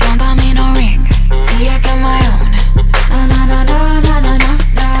 Don't buy me no ring. See, I got my own. No, no, no, no, no, no, no,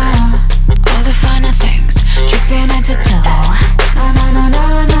 no. All the finer things, dripping head to toe. No, no, no, no,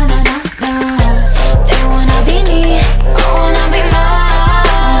 no, no, no, no. They wanna be me, I wanna be mine.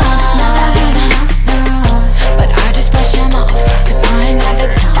 But I just brush them off, 'cause I ain't got the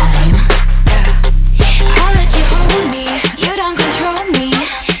time. Yeah. I'll let you hold me, you don't control me.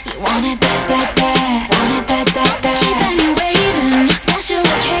 You want it bad, bad, bad, want it bad, bad, bad. Keeping you waiting, special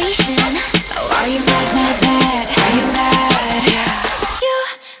occasion. Oh, are you mad, mad, mad? Are you mad? Yeah. You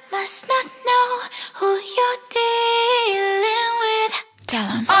must not know who you're dealing with. Tell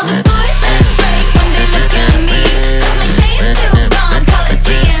 'em. All the boys let's break when they look at me, 'cause my shade too bomb, call it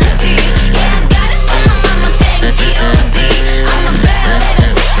TNT. Yeah, I got it from my mama, thank G.O.D. I'm a bad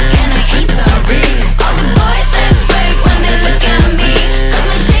little thing and I ain't sorry. All the boys let's break when they look at me, 'cause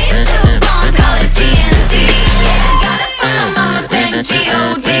my shade too bomb, call it TNT. Yeah, I got it from my mama, thank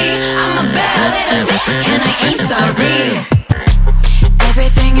G.O.D. I'm a bad little thing and I ain't sorry.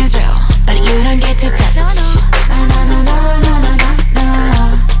 Everything is real, but you don't get to touch. No, no, no, no, no, no, no, no.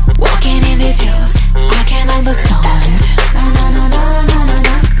 Walking in these hills, I cannot but stunned. No, no, no, no, no, no,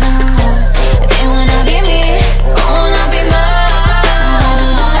 no, no. They wanna be me, I wanna be mine.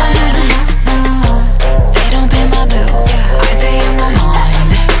 They don't pay my bills, I pay in my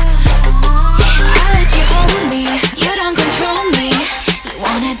mind. I let you hold me, you don't control me. You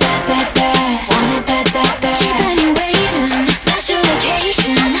want it bad, bad, bad, want it bad, bad, bad. Keeping you waiting, special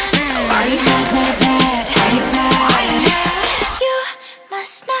occasion. Oh, are you mad, mad, mad? Are you mad? You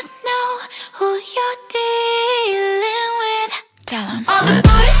must not know who you're dealing with. Tell 'em. All the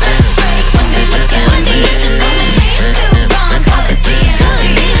boys let's break when they look at me, 'cause my shade too bomb, call it TNT.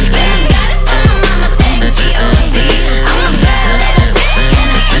 Yeah, I got it from my mama, thank G.O.D. I'm a bad little thing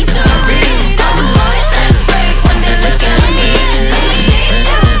and I ain't sorry. All the boys let's break when they look at me, 'cause my shade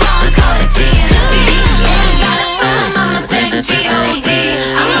too bomb, call it TNT. Yeah, I got it from my mama, thank G.O.D.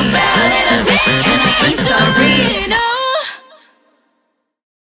 I'm a bad little thing and I ain't sorry. No.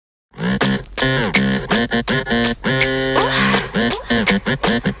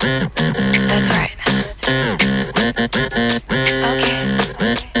 That's right. Okay.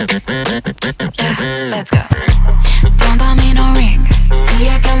 Yeah, let's go. Don't buy me no ring. See,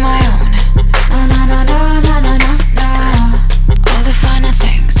 I got my own. No, no, no, no, no, no, no, no. All the finer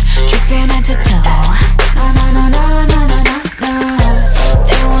things, dripping head to toe. No, no, no, no, no, no, no, no.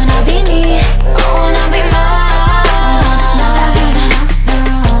 They wanna be me, I wanna be mine.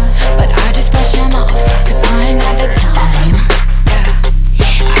 But I just brush them off, 'cause I ain't got the time. Yeah.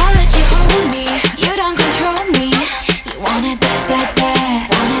 I'll let you hold me, you don't control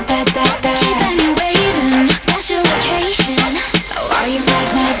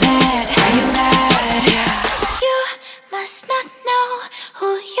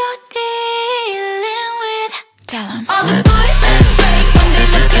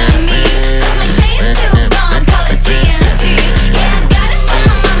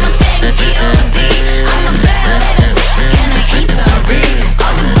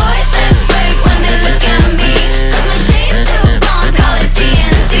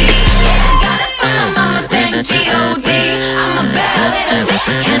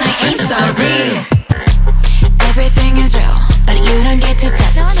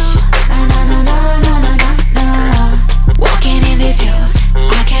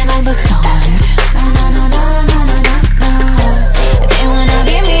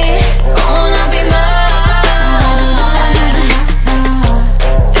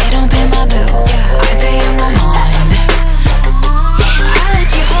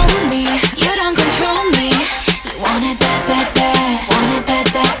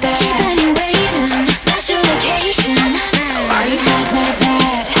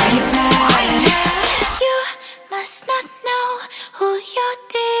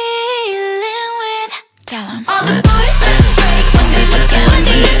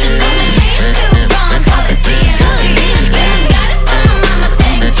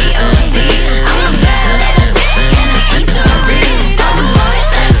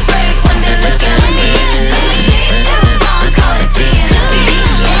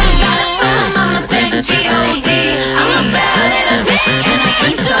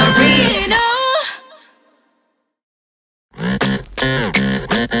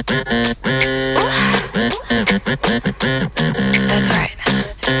That's right.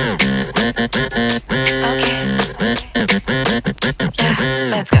 Okay. Yeah,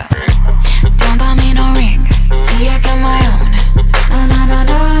 let's go. Don't buy me no ring. See, I got my own. No, no, no,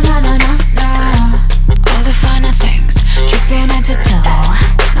 no, no, no, no, no. All the finer things, dripping head to toe.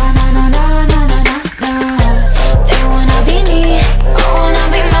 No, no, no, no, no, no, no, no. They wanna be me, I wanna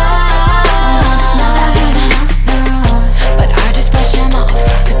be mine. But I just brush them off,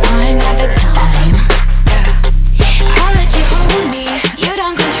 'cause I ain't got the time. Yeah. I'll let you hold me, you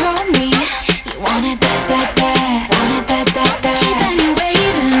don't control me. You want it that, that, that. Want it that, that, that. Keeping you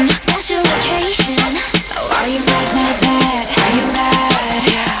waiting, special occasion. Oh, are you mad, mad, mad? Are you mad?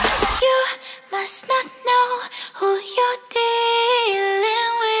 Yeah. You must not know who you're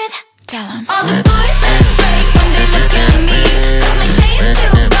dealing with. Tell 'em. All the boys that break when they look at me, 'cause my shade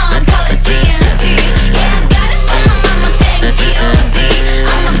too blonde, call it TNT. Yeah, I got it from my mama, thank G.O.D.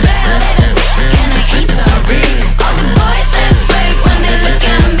 I'm a bad little thing and I ain't sorry. All the boys that break when they look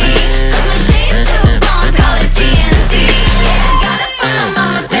at me, 'cause my shade too blonde, call it TNT. Yeah, I got it from my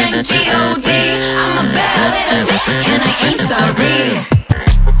mama, thank G.O.D. I'm a bad little thing and I ain't sorry.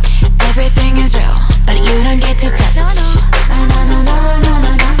 Everything is real, but you don't get to touch. No, no, no, no, no,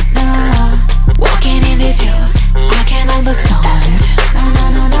 no, no, no. Walking in these hills, I cannot but stunned. No, no,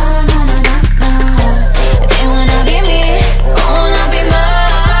 no, no, no, no, no, no. They wanna be me, I wanna be mine.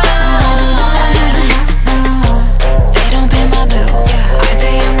 They don't pay my bills, I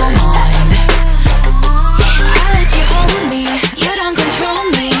pay in my mind. I let you hold me, you don't control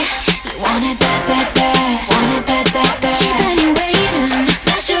me. You want it that, that, that. Want it that, that, that. Keeping you waiting,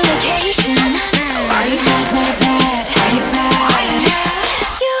 special occasion. Oh, are you mad, mad, mad? Are you mad?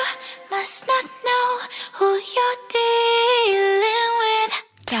 You must not know who you're dealing with.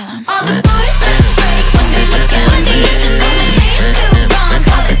 Tell 'em. All the boys that break when they look at me, 'cause my shade too blonde,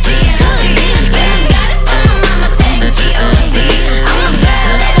 call it TNT. Yeah, I got it from my mama, thank G.O.D. I'm a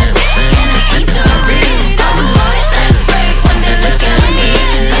bad little thing and I ain't sorry. All the boys that break when they look at me,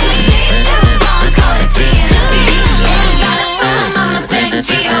 'cause my shade too blonde, call it TNT. Yeah, I got it from my mama, thank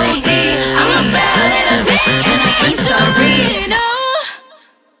G.O.D. I'm a bad little thing and I ain't sorry. No.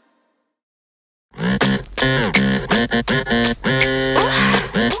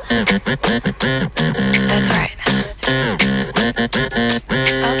 That's right.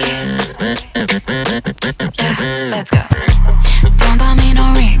 Okay. Yeah, let's go. Don't buy me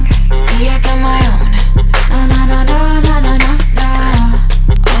no ring. See, I got my own. No, no, no, no, no, no, no, no.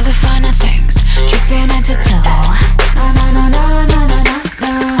 All the finer things, dripping head to toe. No, no, no, no, no, no, no,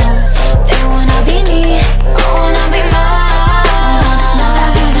 no. They wanna be me, I wanna be mine.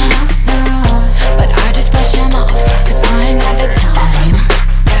 But I just brush them off, 'cause I ain't got the time.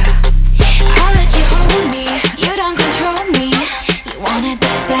 Yeah. I'll let you hold me, you don't control me. You want it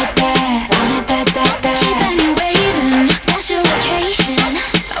that, that, that. Want it that, that, that. Keeping you waiting, special occasion.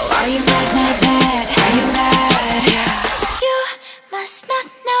 Oh, are you mad, mad, mad? Are you mad? Yeah. You must not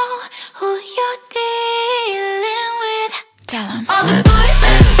know who you're dealing with. Tell 'em. All the boys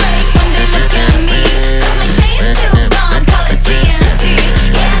that break when they look at me, 'cause my shade too blonde, call it TNT.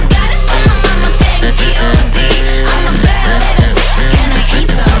 Yeah, I got it from my mama, thank G.O.D. I'm a bad little thing and I ain't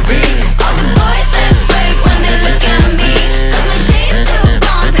sorry. All the boys that break when they look at me, 'cause my shade too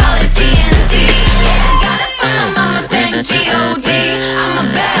blonde, call it TNT. Yeah, I got it from my mama, thank G.O.D. I'm a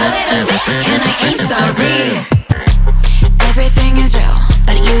bad little thing and I ain't sorry. Everything is real,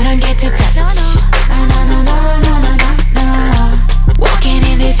 but you don't get to touch. No, no, no, no, no, no, no, no. Walking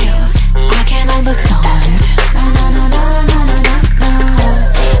in these hills, I cannot but stunned. No, no, no, no, no, no, no, no.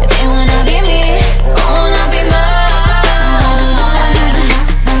 They wanna be me, I wanna be mine.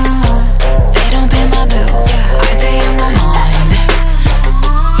 They don't pay my bills, I pay in my mind.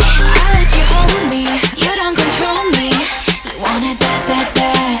 I let you hold me, you don't control me. You want it that, that,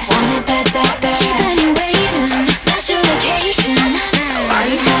 that. Want it that, that, that. Keeping you waiting, special occasion. Oh, are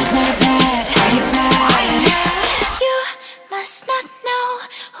you mad, mad, mad? Are you mad? You must not know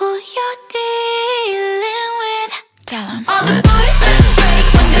who you're dealing with. Tell 'em. All the boys that break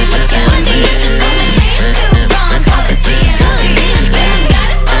when they look at me, 'cause my shade too blonde, call it TNT. Yeah, I got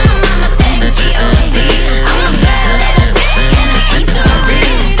it from my mama, thank G.O.D. I'm a bad little thing and I ain't sorry.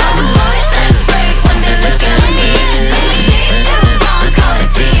 All the boys that break when they look at me, 'cause my shade too blonde, call it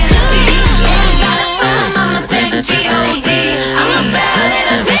TNT. Yeah, I got it from my mama, thank G.O.D. I'm a bad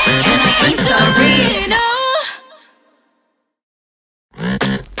little thing and I ain't sorry. No.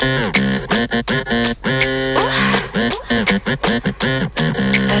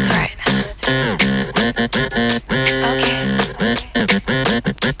 That's right. Okay.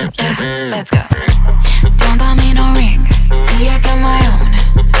 Yeah, let's go. Don't buy me no ring. See, I got my own.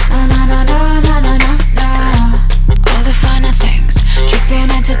 No, no, no, no, no, no, no, no. All the finer things, dripping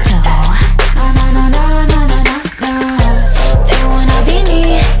head to toe. No, no, no, no, no, no, no, no. They wanna be me,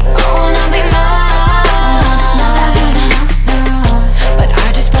 I wanna be mine. But I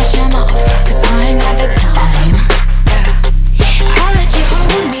just brush them off, cause I ain't got the time. I'll let you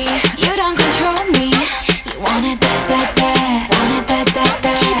hold me, you don't control me. You want it that, that, that, want it that, that,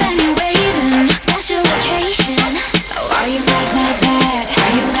 that. Keeping you waiting, special occasion. Oh, are you mad, mad, mad?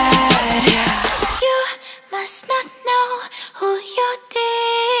 Are you mad? You must not know who you're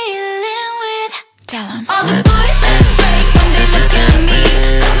dealing with. Tell 'em. All the boys that break when they look at me,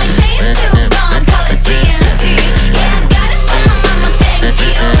 cause my shade too blonde, call it TNT. Yeah, I got it from my mama, thank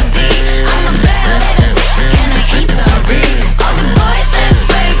G.O.D. I'm a bad little thing and I ain't sorry. All the boys that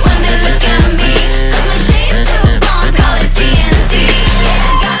break when they look at me, cause my shade too blonde, call it TNT. Yeah,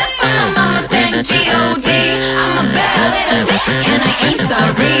 I got it from my mama, thank G.O.D. I'm a bad little thing and I ain't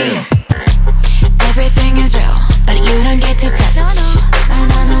sorry. Everything is real, but you don't get to touch. No,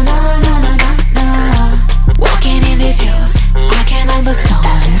 no, no, no, no, no, no, no. Walking in these hills, I cannot but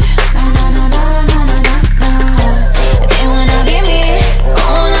stunned. No, no, no, no, no, no, no, no. They wanna be me, I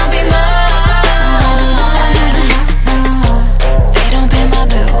wanna be mine. They don't pay my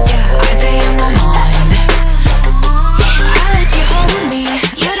bills, I pay them no mind. I let you hold me,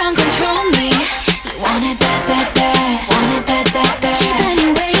 you don't control me. You want it that, that, that, want it that, that, that. Keeping you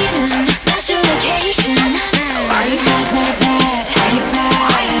waiting, special occasion. Oh, are you mad, mad, mad? Are you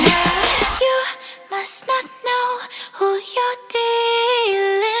mad? You must not know who you're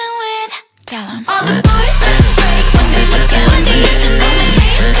dealing with. Tell 'em. All the boys that break when they look at me, cause my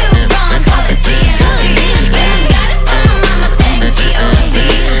shade too blonde, call it TNT. Yeah, I got it from my mama, thank G.O.D.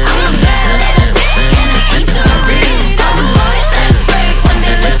 I'm a bad little thing and I ain't sorry. All the boys that break when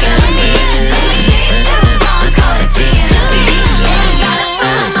they look at me, cause my shade too blonde, call it TNT. Yeah, I got it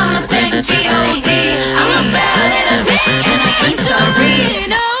from my mama, thank G.O.D. I'm a bad little thing and I ain't sorry.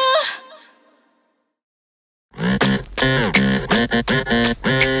 No.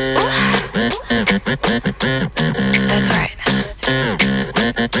 That's right.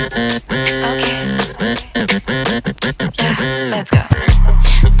 Okay. Yeah, let's go.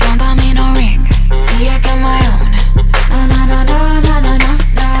 Don't buy me no ring, see I got my own. No, no, no, no, no, no, no,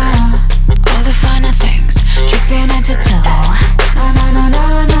 no. All the finer things, dripping head to toe. No, no, no,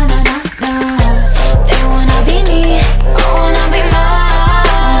 no, no, no, no, no. They wanna be me, I wanna be mine.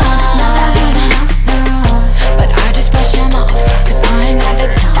 But I just brush them off, cause I ain't got the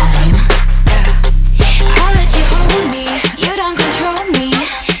time. I'll let you hold me, you don't control me.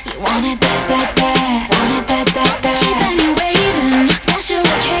 You want it that, that, that, want it that, that, that. Keeping you waiting, special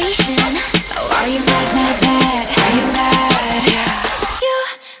occasion. Oh, are you mad, mad, mad? Are you mad? You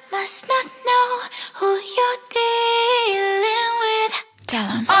must not know who you're dealing with. Tell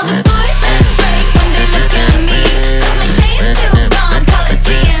 'em. All the boys that break when they look at me, cause my shade too blonde, call it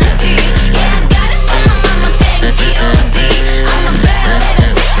TNT. Yeah, I got it from my mama, thank G.O.D. I'm a bad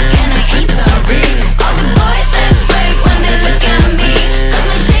little thing and I ain't sorry. All the boys that break when they look at me, cause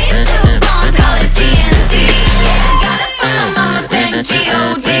my shade too blonde, call it TNT. Yeah, I got it from my mama, thank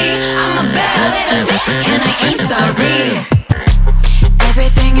G.O.D. I'm a bad little thing and I ain't sorry.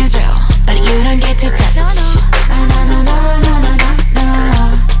 Everything is real, but you don't get to touch. No, no, no, no, no, no, no, no.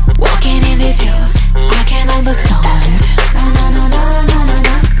 Walking in these hills, I cannot but stunned. No, no, no, no, no, no,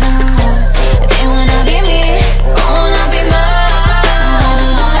 no, no. They wanna be me, I wanna be mine.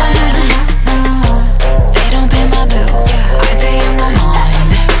 They don't pay my bills, I pay them no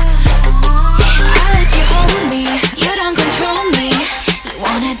mind. I let you hold me, you don't control me. You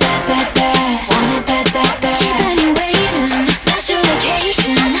want it that, that, that, want it that, that, that. Keeping you waiting, special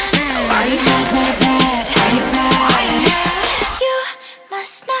occasion. Oh, are you mad, mad, mad? Are you mad? You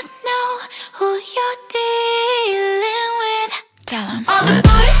must not know who you're dealing with. Tell 'em. All the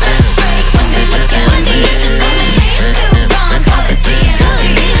boys that break when they look at me, cause my shade too blonde, call it TNT.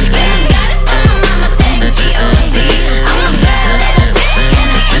 Yeah, I got it from my mama, thank G.O.D. I'm a bad little thing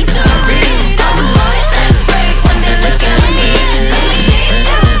and I ain't sorry. All the boys that break when they look at me, cause my shade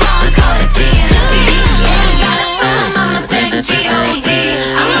too blonde, call it TNT. Yeah, I got it from my mama, thank G.O.D.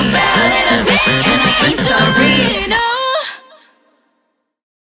 I'm a bad little thing and I ain't sorry. No.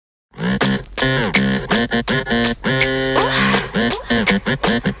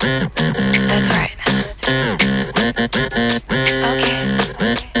 That's right. Okay.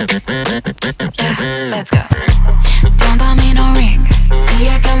 Yeah, let's go. Don't buy me no ring, see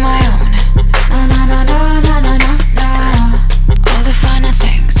I got my own. No, no, no, no, no, no, no, no. All the finer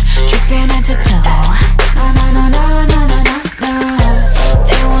things, dripping head to toe. No, no, no, no, no, no, no, no.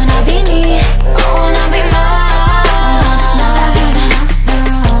 They wanna be me, I wanna be mine.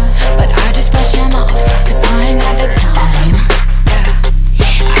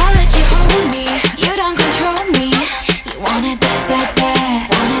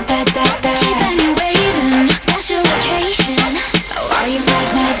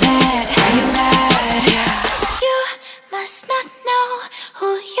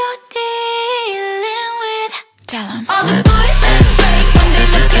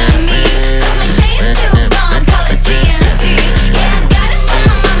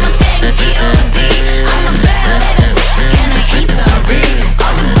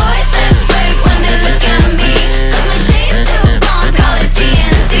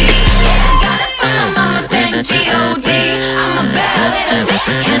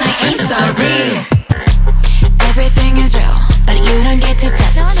 thing, and I ain't sorry. Everything is real, but you don't get to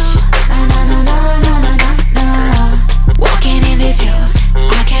touch. No, no, no, no, no, no, no, no. Walking in these hills,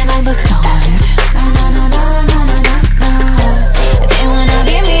 I cannot but stunned. No, no, no, no, no, no, no, no. They wanna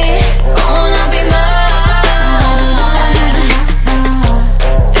be me, I wanna be mine.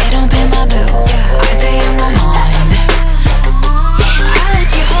 They don't pay my bills, I pay in my mind. I let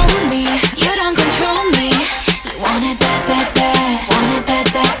you hold me, you don't control me. You want it bad, bad, bad, want it bad,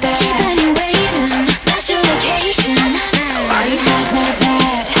 bad, bad. Keeping you waiting, special occasion. Are you mad, mad,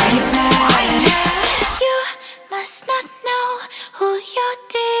 mad? Are you mad? You must not know who you're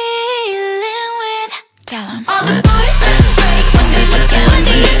dealing with. Tell 'em. All the boys let's break when they look at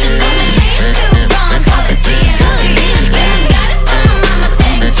me. Cause my shade too bomb, call it TNT. Say I got it from my mama,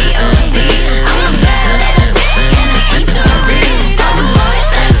 thank G.O.D. I'm a bad little thing and I ain't sorry. All the boys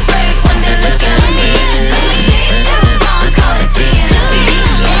let's break when they look at me. Cause my shade too bomb, call it TNT.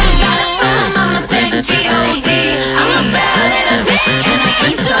 Yeah, I got it from my mama, thank G.O.D. I'm a bad little thing and I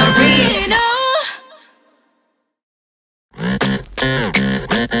ain't sorry. No.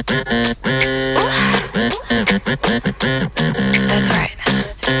 That's right.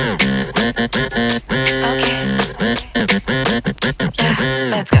 Okay. Yeah,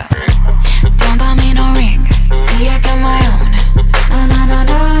 let's go. Don't buy me no ring. See, I got my own. No, no, no,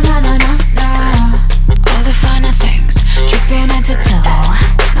 no, no, no, no, no. All the finer things, dripping head to toe.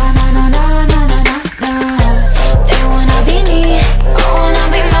 No, no, no, no, no, no, no, no. They wanna be me, I wanna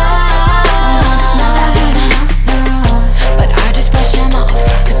be mine. But I just brush them off,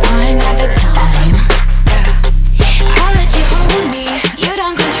 cause I ain't got the time. I'll let you hold me, you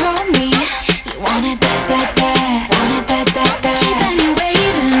don't control me. You want it bad, bad, bad, want it bad, bad, bad. Keeping you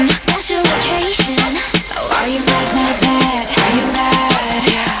waiting, special occasion. Oh, are you mad, mad, mad? Are you mad?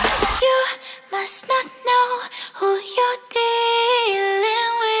 Yeah. You must not know who you're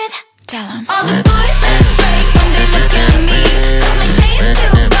dealing with. Tell 'em. All the boys let's break when they look at me. Cause my shade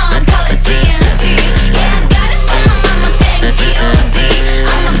too bomb, call it TNT. Yeah, I got it from my mama, thank G.O.D.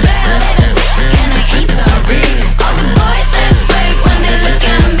 I'm a bad little thing and I ain't sorry. All the boys let's break when they look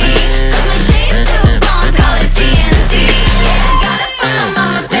at me. Cause my shade too bomb, call it TNT. Yeah, I got it from my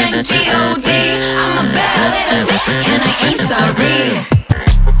mama, thank G.O.D. I'm a bad little thing and I ain't sorry.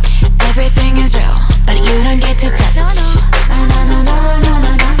 Everything is real, but you don't get to touch. No, no, no, no, no,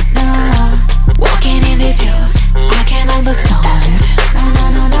 no, no, no. Walking in these hills, I cannot but stunned. No, no,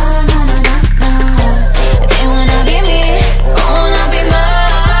 no, no, no, no, no, no. They wanna be me, I wanna be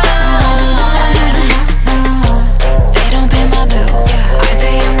mine. They don't pay my bills, I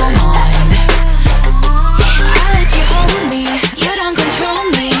pay in my mind. I let you hold me, you don't control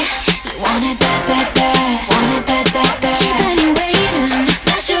me. You want it bad, bad, bad, want it bad, bad, bad. Keeping you waiting,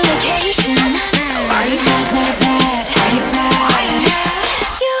 special occasion. Oh, are you mad, mad, mad? Are you mad?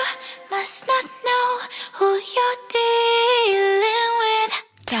 You must not know who you're dealing with.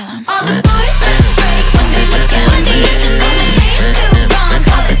 Tell 'em. All the boys let's break when they look at me. Cause my shade too bomb,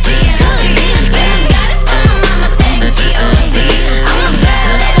 call it TNT. Say I got it from my mama, thank G.O.D. I'm a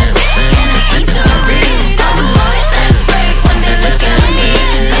bad little thing and I ain't sorry. All the boys let's break when they look at me.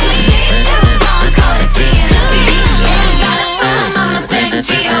 Cause my shade too bomb, call it TNT. Yeah, I got it from my mama, thank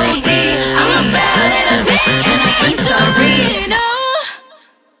G.O.D. I'm a bad little thing and I ain't sorry. No.